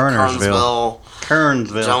 Kernersville.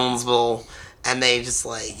 Jonesville, and they just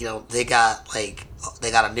like, you know, they got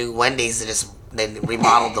a new Wendy's. They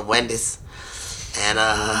remodeled the Wendy's, and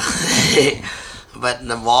but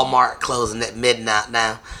the Walmart closing at midnight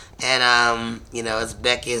now. And you know, it's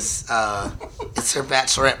Becky's it's her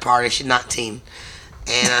bachelorette party. She's 19,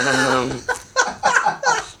 and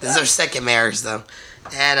this is her second marriage though.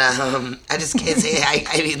 And I just can't say.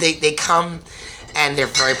 I mean, they come and they're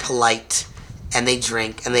very polite, and they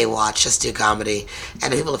drink and they watch us do comedy.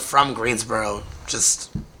 And the people from Greensboro just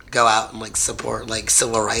go out and like support like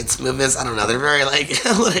civil rights movements. I don't know. They're very like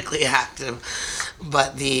politically active,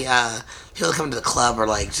 but the people that come to the club are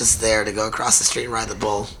like just there to go across the street and ride the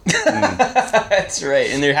bull. That's right.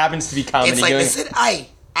 And there happens to be comedy It's like going. they said, "Hey,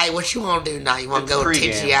 what you want to do now? You want to go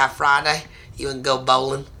pregame. TGI Friday? You want to go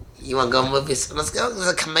bowling? You want to go movies? Let's go." There's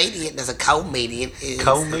a comedian. There's a comedian.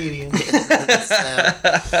 Comedian.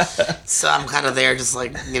 So I'm kind of there, just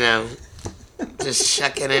like, you know, just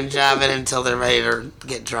shucking and jiving until they're ready to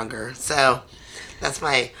get drunker. So that's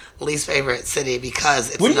my least favorite city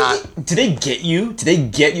because it's not. Do they get you? Do they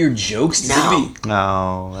get your jokes? No.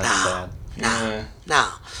 No, that's sad. No.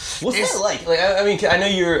 What's There's- that like? Like, I mean, I know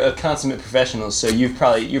you're a consummate professional, so you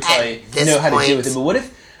probably this know how to deal point, with it. But what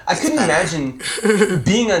if I couldn't imagine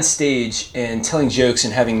being on stage and telling jokes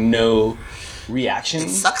and having no reaction?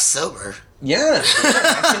 Sucks sober. Yeah,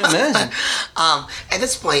 I can imagine. At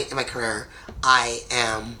this point in my career, I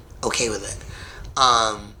am okay with it.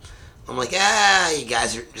 I'm like, you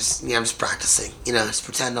guys are just, I'm just practicing. You know, just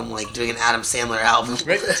pretend I'm like doing an Adam Sandler album.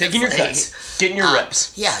 Right, taking your Like, cuts, getting your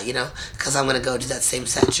reps. Yeah, because I'm going to go do that same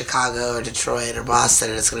set in Chicago or Detroit or Boston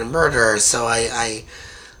and it's going to murder. So I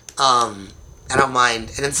don't mind.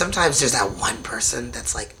 And then sometimes there's that one person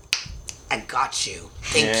that's like, I got you.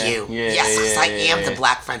 Thank you. Yes, because I am the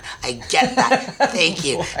black friend. I get that. Thank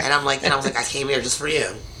you. And I was like, I came here just for you.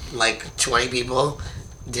 Like 20 people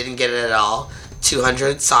didn't get it at all.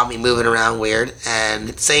 200 saw me moving around weird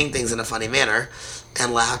and saying things in a funny manner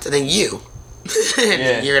and laughed. And then you.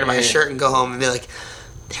 You're going to buy a shirt and go home and be like,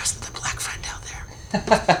 there's the black friend out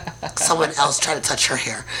there. Someone else tried to touch her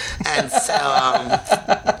hair. And so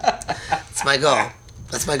it's my goal.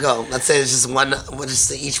 That's my goal. Let's say it's just one. We'll just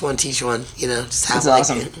say each one teach one. Just have That's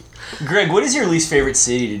like, awesome. Greg, what is your least favorite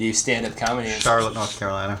city to do stand-up comedy in? Charlotte, North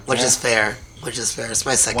Carolina. which is fair. It's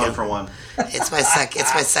my second. 1 for 1. It's my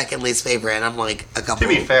second least favorite, and I'm like a couple. To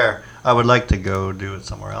be fair, I would like to go do it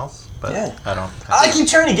somewhere else, but Yeah. I don't. I keep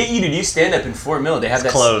trying to get you to do stand-up in Fort Mill. They have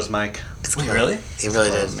that Closed, Mike. It's Wait, close. really? It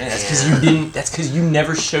really did. Man, that's because you didn't. That's because you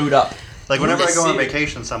never showed up. Like whenever I go on See-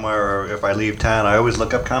 vacation somewhere, or if I leave town, I always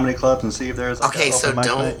look up comedy clubs and see if there's. Like Okay, an so open mic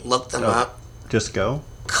don't night. look them No, up. Just go.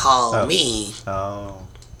 Call Oh. me. Oh.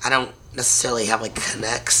 I don't necessarily have like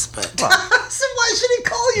connects, but So why should he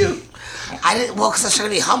call you? I didn't. Well, because I was trying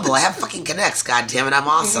to be humble. I have fucking connects. God damn it, I'm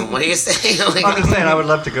awesome. What are you saying? Like, I'm just saying, I would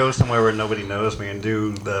love to go somewhere where nobody knows me and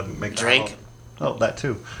do the McDonald's. Drink? Oh, that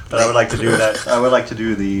too. But I would like to do that. I would like to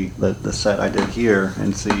do the set I did here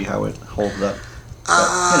and see how it holds up.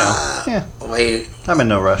 But, yeah, Wait. I'm in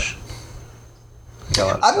no rush. Got a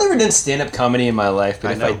lot of I've stuff. never done stand-up comedy in my life,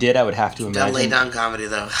 but I if I know. did, I would have to Don't lay imagine. down comedy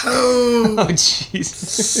though. Oh,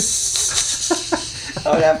 Jesus.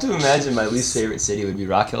 I would have to imagine my least favorite city would be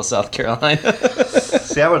Rock Hill, South Carolina.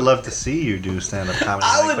 See, I would love to see you do stand-up comedy.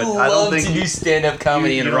 I Mike, would but I don't love think to do stand-up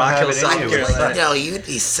comedy you in don't Rock have Hill, it in South you. Carolina. Right. No, you would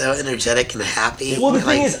be so energetic and happy. Well, the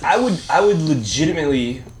thing Like, is, I would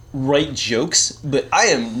legitimately write jokes, but I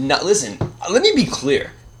am not. Listen, let me be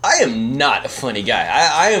clear. I am not a funny guy.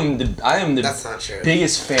 I am the That's not true.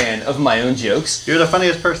 biggest fan of my own jokes. You're the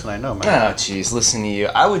funniest person I know, man. Oh, jeez, listen to you.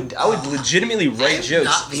 I would legitimately write jokes.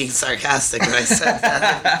 Not being sarcastic when I said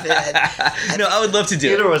that. No, I would love to do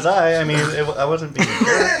Neither it. was I. I mean, I wasn't being.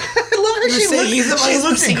 I love how You say he's the she funniest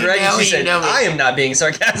looked person at you Greg know, and she you said, know me. I am not being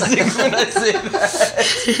sarcastic when I say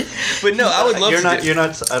that. But no, I would love You're to not. do You're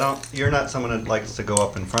not. I don't. You're not someone that likes to go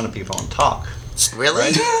up in front of people and talk.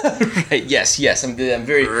 Really? Right, yes. I'm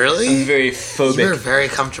very phobic. You were very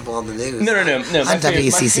comfortable on the news. No. I'm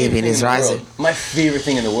WCCB News Rising. My favorite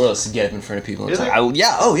thing in the world is to get up in front of people and Is talk. it?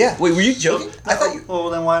 Yeah. Wait, were you joking? I thought you. Well,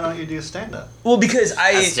 then why don't you do stand up? Well, because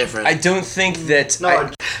That's different. I don't think that. No,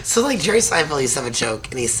 So, like, Jerry Seinfeld used to have a joke,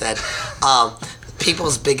 and he said,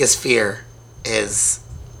 people's biggest fear is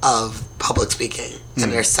of public speaking,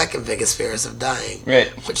 and their second biggest fear is of dying. Right.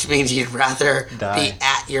 Which means you'd rather Die. be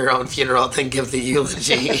at your own funeral than give the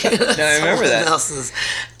eulogy. I remember that. Else's.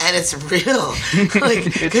 And it's real. Like,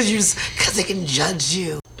 because they can judge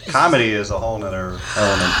you. comedy is a whole nother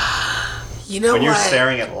element. You know When you're what?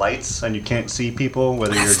 staring at lights and you can't see people,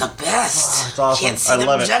 whether That's you're. the best. It's awesome. Can't see I them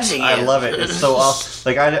love it. judging you. I love it. It's so awesome.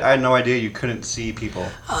 Like I had no idea you couldn't see people.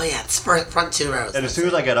 Oh, yeah, it's front two rows. And as soon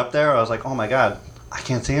as I got up there, I was like, oh my god, I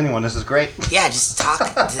can't see anyone. This is great. Yeah, just talk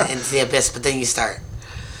into the abyss, but then you start.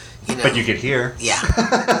 You know, But you could hear. Yeah.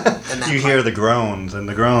 And that You part. hear the groans, and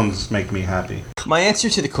the groans make me happy. My answer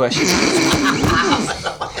to the question.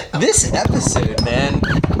 This episode, man.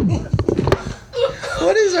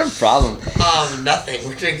 What is our problem? Nothing.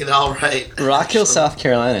 We're drinking all right. Rock Hill, South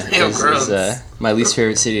Carolina Ew, is gross. my least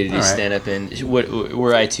favorite city to do All right. stand up in.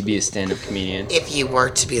 Were I to be a stand up comedian. If you were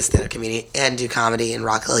to be a stand-up comedian and do comedy in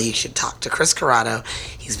Rock Hill, you should talk to Chris Corrado.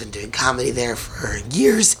 He's been doing comedy there for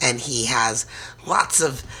years, and he has lots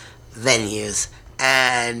of venues.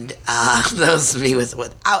 And those of me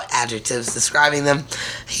without adjectives describing them,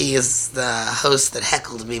 he is the host that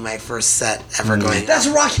heckled me my first set ever going. That's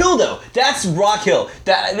Rock Hill, though. That's Rock Hill.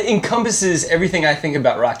 That encompasses everything I think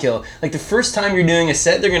about Rock Hill. Like the first time you're doing a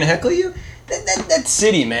set, they're gonna heckle you. That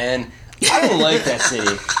city, man. I don't like that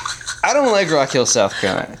city. I don't like Rock Hill, South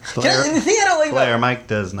Carolina. Blair- The thing I don't like Blair, about Mike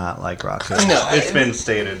does not like Rock Hill. No, It's been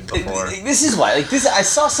stated before. this is why. Like this, I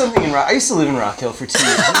saw something in Rock. I used to live in Rock Hill for 2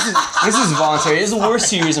 years. This is voluntary. This is the worst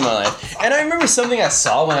 2 years of my life. And I remember something I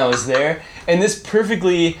saw when I was there, and this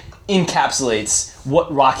perfectly encapsulates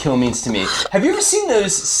what Rock Hill means to me. Have you ever seen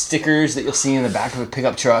those stickers that you'll see in the back of a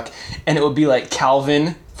pickup truck, and it would be like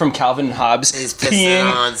Calvin from Calvin and Hobbes He's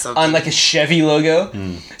pissing on something. like a Chevy logo?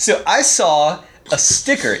 So I saw a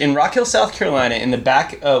sticker in Rock Hill, South Carolina, in the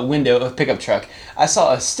back window of a pickup truck. I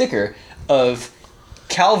saw a sticker of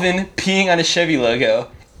Calvin peeing on a Chevy logo,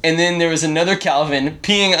 and then there was another Calvin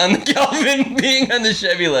peeing on the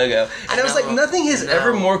Chevy logo. And I was like, nothing has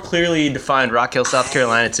ever more clearly defined Rock Hill, South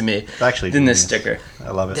Carolina to me Actually, than this genius. sticker. I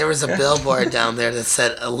love it. There was a billboard down there that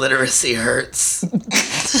said illiteracy hurts.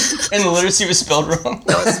 And the literacy was spelled wrong.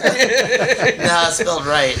 No, it's spelled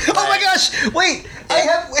right. Oh my gosh! Wait,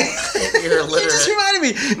 You're You just illiterate. reminded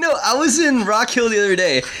me. No, I was in Rock Hill the other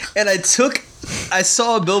day, and I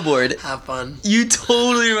saw a billboard. Have fun. You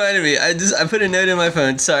totally reminded me. I put a note in my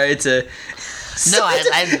phone. Sorry to. No,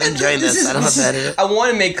 I'm enjoying this. I don't have to edit it. I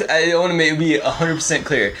want to make be 100%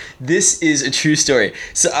 clear. This is a true story.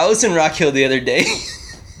 So I was in Rock Hill the other day,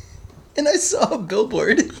 and I saw a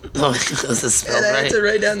billboard, Oh, this is spelled and I right. had to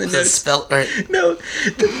write down the This is notes. spelled right. No,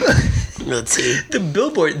 Let's see. the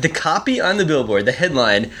billboard, the copy on the billboard, the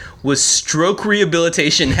headline was "Stroke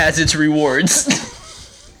rehabilitation has its rewards,"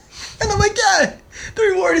 and I'm like, yeah. The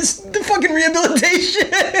reward is the fucking rehabilitation.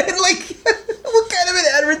 Like, what kind of an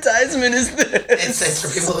advertisement is this? It's for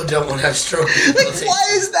people who don't want to have stroke. Like, why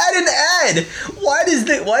is that an ad? Why does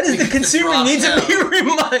the consumer Rock need to be Hill.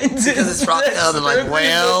 reminded? Because it's Rock that Hill, they're like, stroke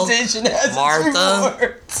well, rehabilitation has its Martha.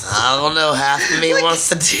 rewards? I don't know. Half of me wants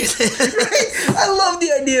to do this. I love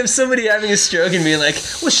the idea of somebody having a stroke and being like,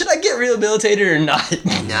 well, should I get rehabilitated or not?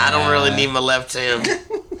 Nah, I don't really need my left hand.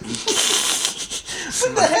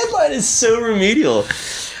 But the headline is so remedial.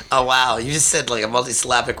 Oh wow, you just said like a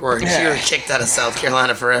multi-syllabic word. Yeah. You were kicked out of South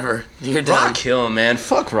Carolina forever. You're done. Rock Hill, man.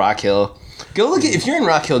 Fuck Rock Hill. Go look at, if you're in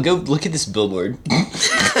Rock Hill, go look at this billboard.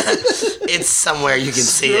 It's somewhere you can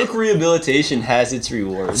see it. Stroke rehabilitation has its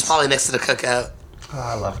rewards. It's probably next to the cookout. Oh,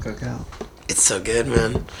 I love cookout. It's so good,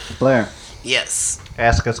 man. Blair, Yes.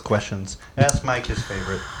 ask us questions. Ask Mike his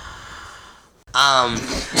favorite.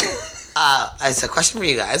 It's a question for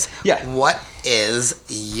you guys. Yeah. What is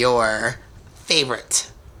your favorite?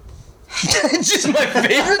 Just my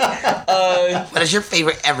favorite. What is your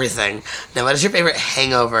favorite everything? Now, what is your favorite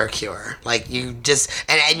hangover cure? Like, you just,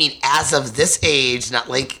 and I mean, as of this age, not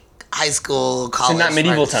like high school, college. So not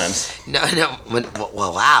medieval friends. times. No.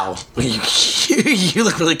 Well, wow. You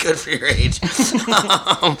look really good for your age.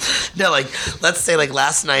 No, like, let's say, like,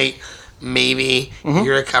 last night, maybe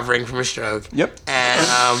you're recovering from a stroke. Yep.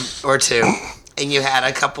 And, or two. And you had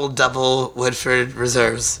a couple double Woodford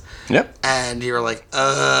Reserves. Yep. And you were like,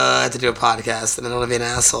 I have to do a podcast, and I don't want to be an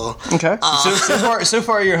asshole. Okay. So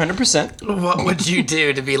far, you're 100%. What would you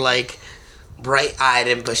do to be, like, bright-eyed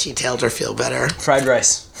and bushy-tailed or feel better? Fried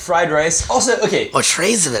rice. Also, okay. Oh,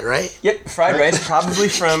 trays of it, right? Yep, fried rice, probably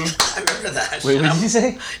from... I remember that. Wait, what did you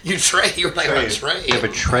say? You were like, a tray. You have a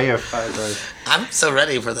tray of fried rice I'm so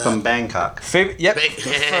ready for that. from Bangkok. Favorite? Yep.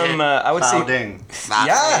 From, I would Bao say... Ding.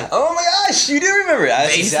 Yeah. Oh my gosh, you do remember.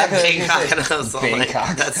 That's They said exactly what I was Bangkok, gonna and I was say. all like,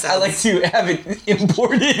 Bangkok. that sounds- I like to have it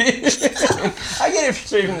imported. I get it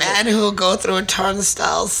straight from Man who will go through a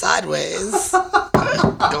turnstile sideways.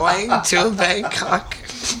 Going to Bangkok.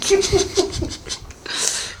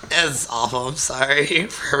 It's awful. I'm sorry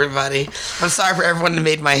for everybody. I'm sorry for everyone that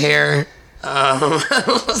made my hair.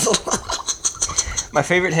 My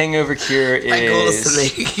favorite hangover cure is... My goal is to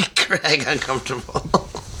make Craig uncomfortable.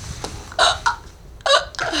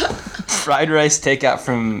 fried rice takeout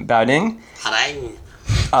from Bao Ding. Padang.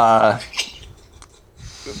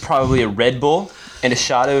 Probably a Red Bull and a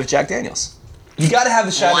shot of Jack Daniels. You gotta have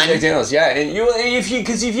a shot One? of Jack Daniels, yeah. And if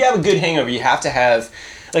you have a good hangover, you have to have,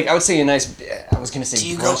 like, I would say a nice. I was gonna say. Do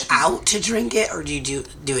you go brunch. out to drink it, or do you do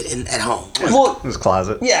it at home? Well, His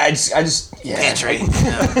closet. yeah, I just yeah. Pantry.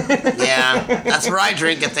 Yeah, that's where I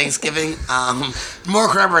drink at Thanksgiving. More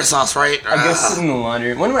cranberry sauce, right? I go sit in the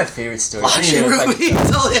laundry. One of my favorite stories. I don't even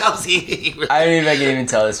know if I can- I I don't even know if I can even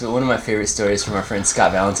tell this, but one of my favorite stories from our friend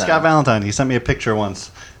Scott Valentine. Scott Valentine, he sent me a picture once.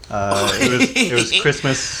 It was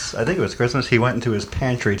Christmas. I think it was Christmas. He went into his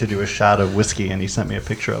pantry to do a shot of whiskey, and he sent me a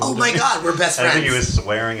picture of it. Oh my God, we're best I friends. think he was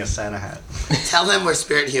wearing a Santa hat. Tell him we're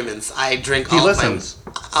spirit humans. I drink He all listens. of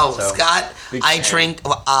my... Oh, So- Scott, Big I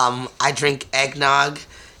fan. drink eggnog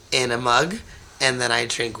in a mug, and then I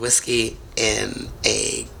drink whiskey in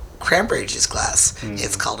a cranberry juice glass.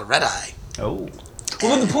 It's called a red eye. Oh.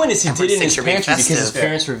 Well, the point is, he And did it in for his since you're being pantry because his festive.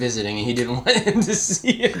 parents were visiting, and he didn't want him to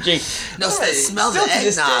see him drink. No, All so they right, smell the still to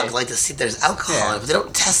this eggnog, day- like to see if there's alcohol in it, but they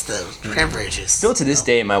don't test the cranberry juice. Still to this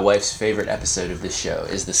day, my wife's favorite episode of this show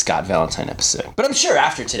is the Scott Valentine episode. But I'm sure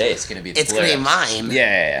after today, it's going to be the It's going to be Blair. mine.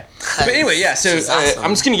 Yeah. But anyway, yeah. So She's awesome.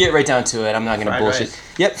 I'm just going to get right down to it. I'm not going to Fried bullshit. rice.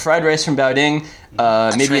 Yep, fried rice from Bao Ding.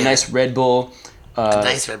 Maybe a tray. nice Red Bull.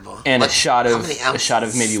 Nice Red Bull. And What- a shot how of many maybe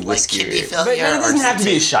ounces? whiskey. Like kidney but failure, it doesn't or have to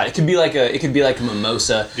be a something? shot. It could be like a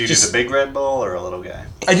mimosa. Do you do the big Red Bull or a little guy?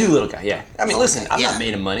 I do little guy. Yeah. I mean, listen, I'm Yeah. not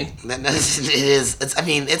made of money. It is. It's. I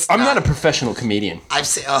mean, it's. I'm not a professional comedian. I've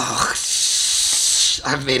said. Oh, shh,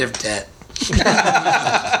 I'm made of debt.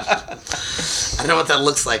 I don't know what that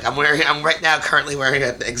looks like. I'm right now currently wearing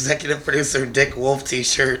an executive producer Dick Wolf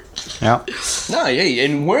t-shirt. Yeah. No, yeah,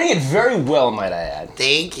 and wearing it very well, might I add.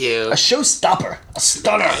 Thank you. A showstopper, a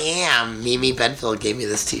stunner. Damn, Mimi Benfield gave me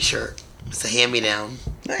this t-shirt. It's a hand-me-down.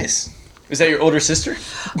 Nice. Is that your older sister?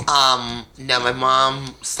 No, my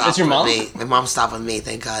mom stopped That's your mom? with me. My mom stopped with me,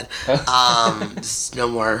 thank God. Just no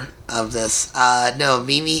more of this. No,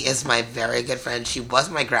 Mimi is my very good friend. She was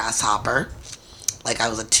my grasshopper. Like, I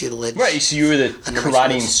was a tutelage. Right, so you were the Under karate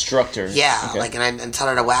which- instructor. Yeah, Okay. like, and I taught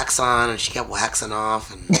her to wax on, and she kept waxing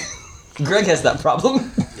off, and... Greg has that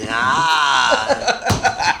problem. Ah,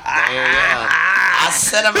 there you go. I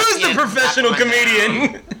set him Who's the professional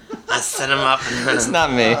comedian? I set him up. It's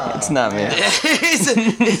not me. It's not me.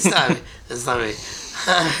 it's not me. It's not me.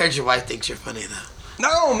 I heard your wife thinks you're funny though.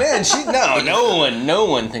 No, man. No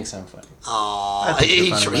one thinks I'm funny. Aw, think you're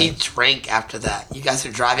he funny, he man. drank after that. You guys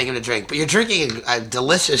are driving him to drink, but you're drinking a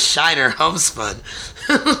delicious Shiner homespun.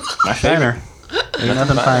 My finer. Ain't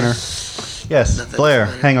nothing finer. Yes, Blair,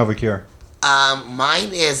 hangover cure.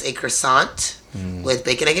 Mine is a croissant with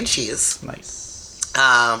bacon, egg, and cheese. Nice.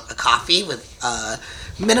 A coffee with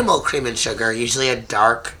minimal cream and sugar, usually a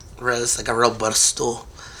dark roast, like a Robusto.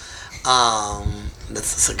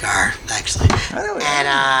 That's a cigar, actually.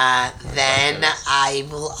 And then I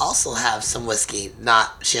will also have some whiskey,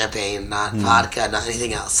 not champagne, not vodka, not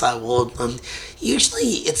anything else. I will. Usually,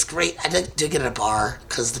 it's great. I like to get at a bar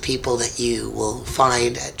because the people that you will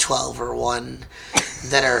find at 12 or 1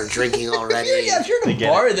 that are drinking already. If you're in a get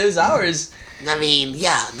bar at those hours, I mean,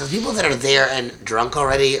 yeah, the people that are there and drunk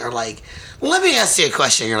already are like, well, let me ask you a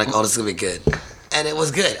question. You're like, oh, this is going to be good. And it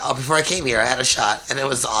was good. Before I came here, I had a shot, and it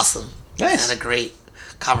was awesome. Nice. I had a great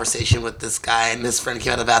conversation with this guy, and his friend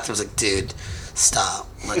came out of the bathroom and was like, dude, stop.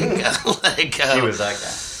 Let it go. Let it go. He was that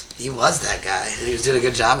guy. He was that guy, and he was doing a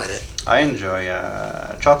good job at it. I enjoy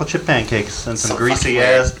chocolate chip pancakes and some So greasy fucking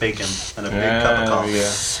ass bacon and a big cup of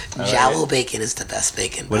coffee. Jowl bacon is the best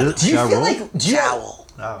bacon. What is it? Do you feel Jowl? like Jowl?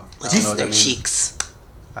 Oh, I Like don't know what their that means. cheeks.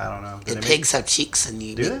 I don't know. Do And they pigs have cheeks, and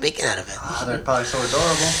you Do make they? bacon out of it. Oh, they're probably so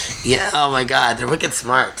adorable. Yeah. Oh my God, they're wicked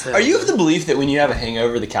smart too. Are you of the belief that when you have a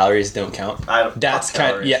hangover, the calories don't count? I don't- That's fuck kind.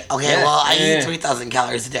 calories. Yeah. Okay, yeah, well, I yeah. eat 3,000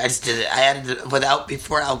 calories a day. I just did it. I added it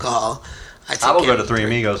before alcohol. I will go to Three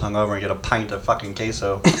Amigos hungover and get a pint of fucking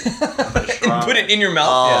queso. And put it in your mouth.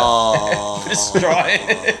 Oh. Put a straw in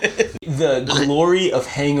it. The glory of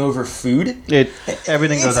hangover food.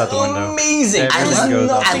 Everything goes out the window. Amazing. Everything I goes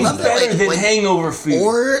out the Nothing love window. that, better like, than when- hangover food.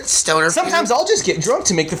 Or stoner. Sometimes food. I'll just get drunk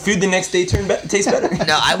to make the food the next day taste better.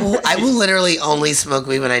 No, I will literally only smoke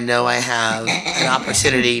weed when I know I have an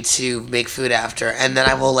opportunity to make food after, and then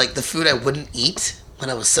I will like the food I wouldn't eat when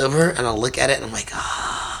I was sober, and I'll look at it and I'm like,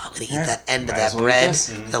 I'm gonna eat that end of might as that well eat bread, this.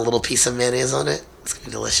 that little piece of mayonnaise on it. It's gonna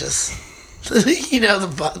be delicious. You know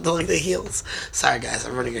the heels. Sorry guys,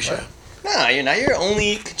 I'm running your show. No, you're not. You're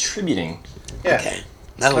only contributing. Yeah. Okay,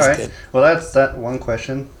 that All was right. good. Well, that's that one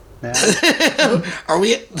question. Now, Are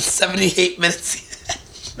we at 78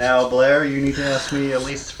 minutes? now, Blair, you need to ask me a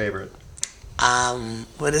least favorite.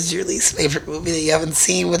 What is your least favorite movie that you haven't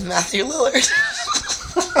seen with Matthew Lillard?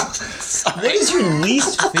 What is your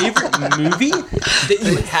least favorite movie that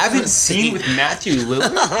you haven't seen with Matthew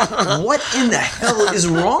Lillard? What in the hell is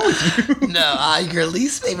wrong with you? No, your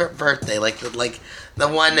least favorite birthday, like the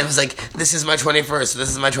one that was like, this is my 21st, this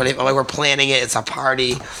is my 20th. Like we're planning it, it's a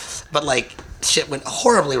party, but like shit went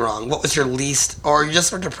horribly wrong. What was your least, or you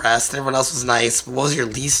just were depressed and everyone else was nice? But what was your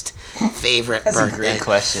least favorite That's birthday? a great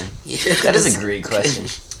question. Yeah. That is a great question.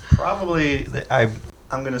 Probably,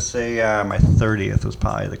 I'm gonna say my 30th was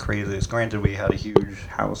probably the craziest. Granted, we had a huge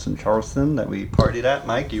house in Charleston that we partied at.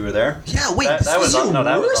 Mike, you were there. Yeah, wait, that this was your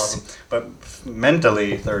that was worst? awesome. But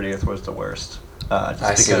mentally, 30th was the worst. Just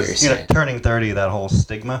I see what because you're saying. turning 30, that whole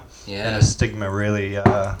stigma, Yeah. and the stigma really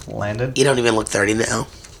landed. You don't even look 30 now.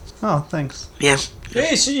 Oh, thanks. Yeah.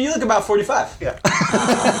 Hey, so you look about 45. Yeah.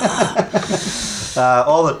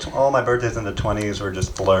 all my birthdays in the 20s were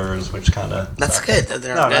just blurs, which kind of. That's good.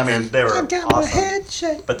 They're No, good I mean then. they were I got my awesome. head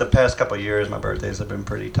checked. But the past couple of years, my birthdays have been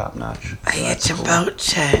pretty top notch. I hit your boat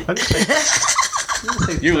check.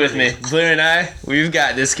 You're with me. Blair and I, we've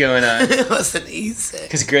got this going on. It wasn't easy.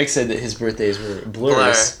 Because Greg said that his birthdays were Blur.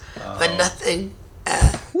 blurs. But nothing.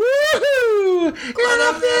 Woohoo!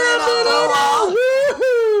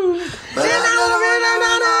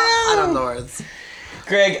 I don't know words.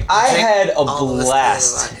 Greg, I had a all the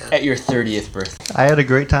blast whiskey in the at your 30th birthday. I had a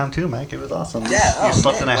great time too, Mike. It was awesome. Yeah, you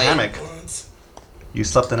slept in a Wait. hammock. You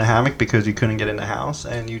slept in a hammock because you couldn't get in the house,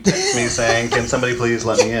 and you texted me saying, "Can somebody please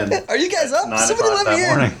let me in?" Are you guys up? 9 Somebody o'clock let me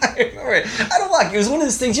that in. morning. I remember it. I don't like it. It was one of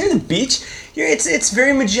those things. You're at the beach. It's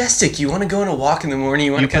very majestic. You want to go on a walk in the morning.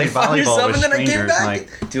 You want You to kind played of find volleyball yourself, with and then I came strangers, back.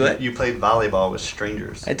 Mike. Do it. You played volleyball with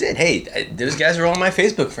strangers. I did. Hey, those guys are all my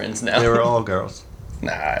Facebook friends now. They were all girls.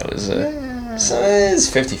 Nah, it was so it was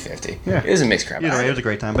 50-50. Yeah. It was a mixed crowd. Either way, it was a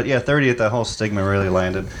great time. But yeah, 30th, that whole stigma really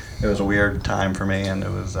landed. It was a weird time for me, and it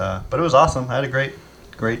was, but it was awesome. I had a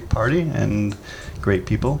great party and great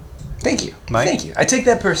people. Thank you. Mike? Thank you. I take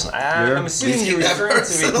that personally. You're- I'm assuming You you're take that referring to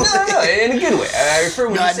me. personally? No, in a good way. I refer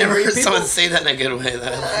when No, you I say never great heard people. someone say that in a good way.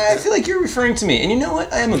 Though. I feel like you're referring to me. And you know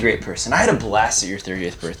what? I am a great person. I had a blast at your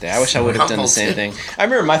 30th birthday. I wish I would have done the same thing. I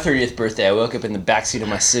remember my 30th birthday, I woke up in the backseat of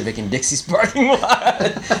my Civic in Dixie's parking lot.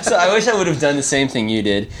 So I wish I would have done the same thing you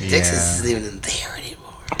did. Dixie's isn't even there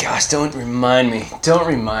anymore. Gosh, don't remind me. Don't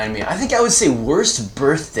remind me. I think I would say worst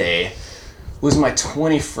birthday was my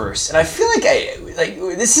 21st. And I feel like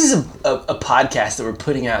this is a podcast that we're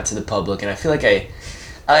putting out to the public, and I feel like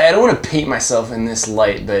I don't want to paint myself in this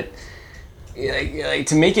light, but like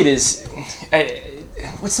to make it as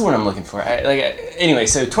what's the word I'm looking for? Anyway,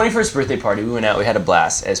 so 21st birthday party, we went out, we had a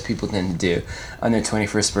blast, as people tend to do on their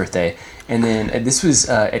 21st birthday. And then this was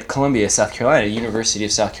at Columbia, South Carolina, University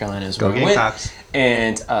of South Carolina is where Go we went. Gamecocks.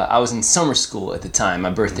 And I was in summer school at the time. My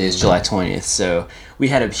birthday is July 20th. So we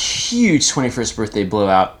had a huge 21st birthday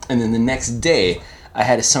blowout. And then the next day, I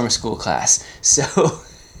had a summer school class. So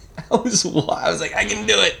I was like, I can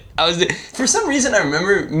do it. For some reason, I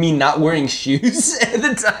remember me not wearing shoes at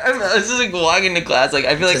the time. I was just like walking to class. Like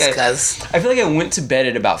I feel like I went to bed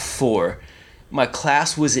at about 4. My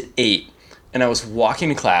class was at 8, and I was walking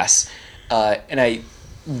to class, and I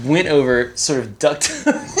went over, sort of ducked.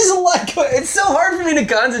 There's a lot going. It's so hard for me to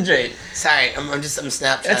concentrate. Sorry, I'm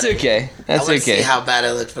Snapchatting. That's okay. I That's want to see okay. how bad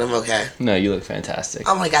I looked, but I'm okay. No, you look fantastic.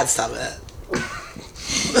 Oh my God, stop it.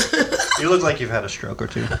 You look like you've had a stroke or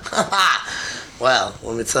two. Well,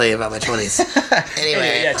 let me tell you about my 20s.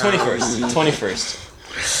 Anyway, Yeah, 21st.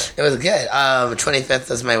 21st. It was good. 25th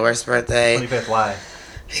was my worst birthday. 25th, why?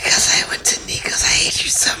 Because I went to Nico's. I hate you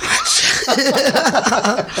so much.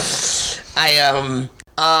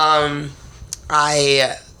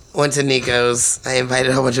 I went to Nico's. I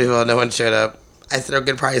invited a whole bunch of people. No one showed up. I threw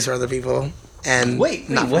good parties for other people. And Wait,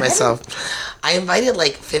 not for what myself. I invited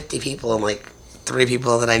like 50 people and like 3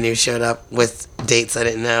 people that I knew showed up with dates I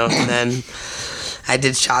didn't know. And then I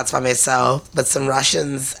did shots by myself. But some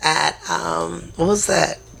Russians at, what was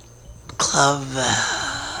that club?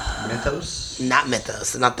 Mythos? Not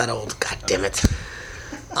Mythos. Not that old. God damn it.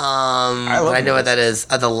 I know what that is.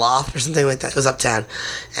 The Loft or something like that. It was uptown.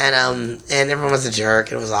 And everyone was a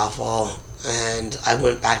jerk. It was awful. And I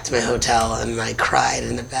went back to my hotel and I cried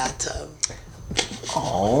in the bathtub.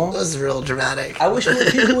 Oh, It was real dramatic. I wish more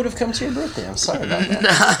people would have come to your birthday. I'm sorry about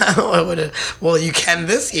that. No, I would've. Well, you can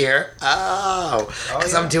this year.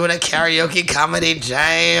 Because I'm doing a karaoke comedy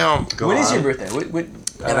jam. When is your birthday? What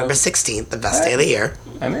November 16th, the best day of the year.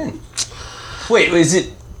 I'm in. Wait, is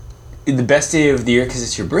it the best day of the year because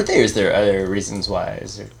it's your birthday, or is there other reasons why?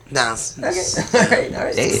 Is there? No. Okay. All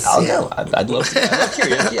right. Hey, I'll go. I'd love to. I love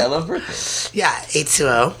karaoke. I love birthdays. Yeah,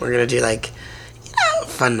 820. We're going to do like,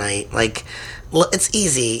 fun night. Like, it's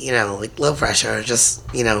easy, like low pressure. Just,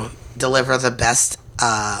 deliver the best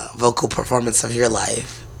vocal performance of your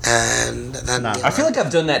life. And then I feel like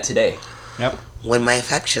I've done that today. Yep. win my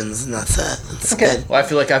affections, and that's it. It's Okay. good. Well, I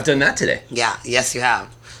feel like I've done that today. Yeah, yes, you have.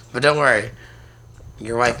 But don't worry.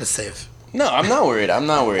 Your wife is safe. No, I'm not worried.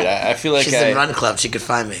 I feel like She's in Run Club. She could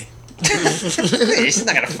find me. She's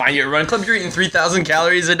not gonna find you at Run Club. You're eating 3,000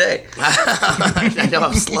 calories a day. I know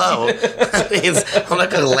I'm slow. That means I'm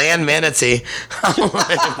like a land manatee.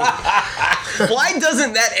 Why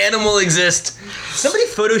doesn't that animal exist? Somebody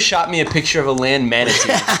Photoshop me a picture of a land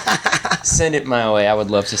manatee. Send it my way. I would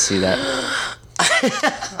love to see that.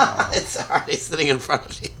 It's already sitting in front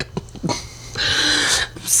of you.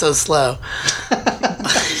 I'm so slow.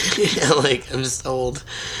 I'm just old.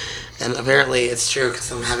 And apparently it's true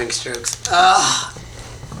because I'm having strokes. Ugh.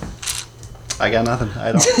 I got nothing.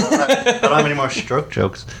 I don't have any more stroke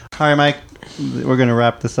jokes. All right, Mike, we're going to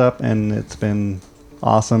wrap this up, and it's been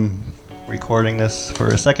awesome recording this for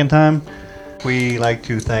a second time. We like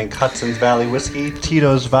to thank Hudson's Valley Whiskey,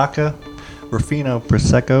 Tito's Vodka, Ruffino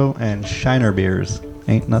Prosecco, and Shiner Beers.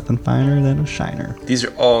 Ain't nothing finer than a Shiner. These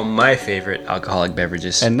are all my favorite alcoholic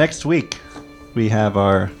beverages. And next week, we have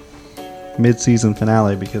our mid-season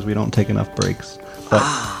finale because we don't take enough breaks. But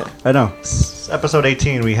I know, episode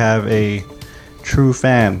 18, we have a true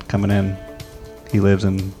fan coming in. He lives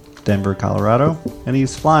in Denver, Colorado, and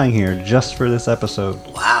he's flying here just for this episode.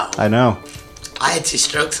 Wow. I know. I had 2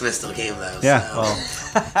 strokes and I still came though. Yeah. So.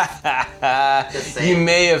 Well, You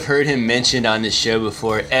may have heard him mentioned on this show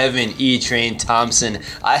before, Evan E. Train Thompson.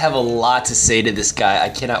 I have a lot to say to this guy. I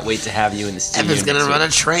cannot wait to have you in the studio. Evan's gonna next run a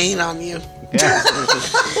week. train on you. yeah.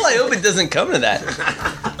 Well, I hope it doesn't come to that.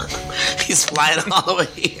 He's flying all the way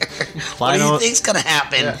here. Flying what do all- you think's gonna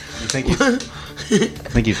happen? Yeah. You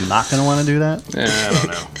think he's not going to want to do that? I don't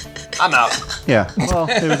know. I'm out. Yeah. Well,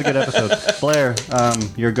 it was a good episode. Blair,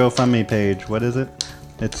 your GoFundMe page, what is it?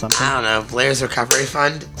 It's something. I don't know. Blair's Recovery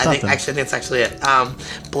Fund. I think that's actually it.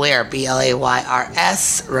 Blair,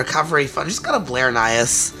 BLAYRS Recovery Fund. Just go to Blair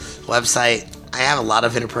Nias website. I have a lot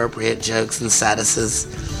of inappropriate jokes and statuses.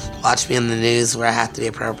 Watch me on the news where I have to be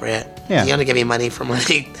appropriate. Yeah. You want to give me money for my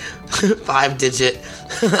 5-digit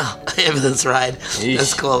ambulance ride? Yeesh.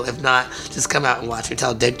 That's cool. If not, just come out and watch me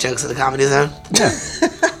tell dick jokes at the Comedy Zone. Yeah.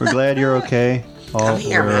 We're glad you're okay. I'm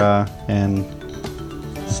here, man. And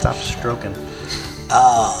stop stroking.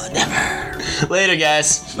 Oh, never. Later,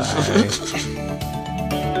 guys. Bye.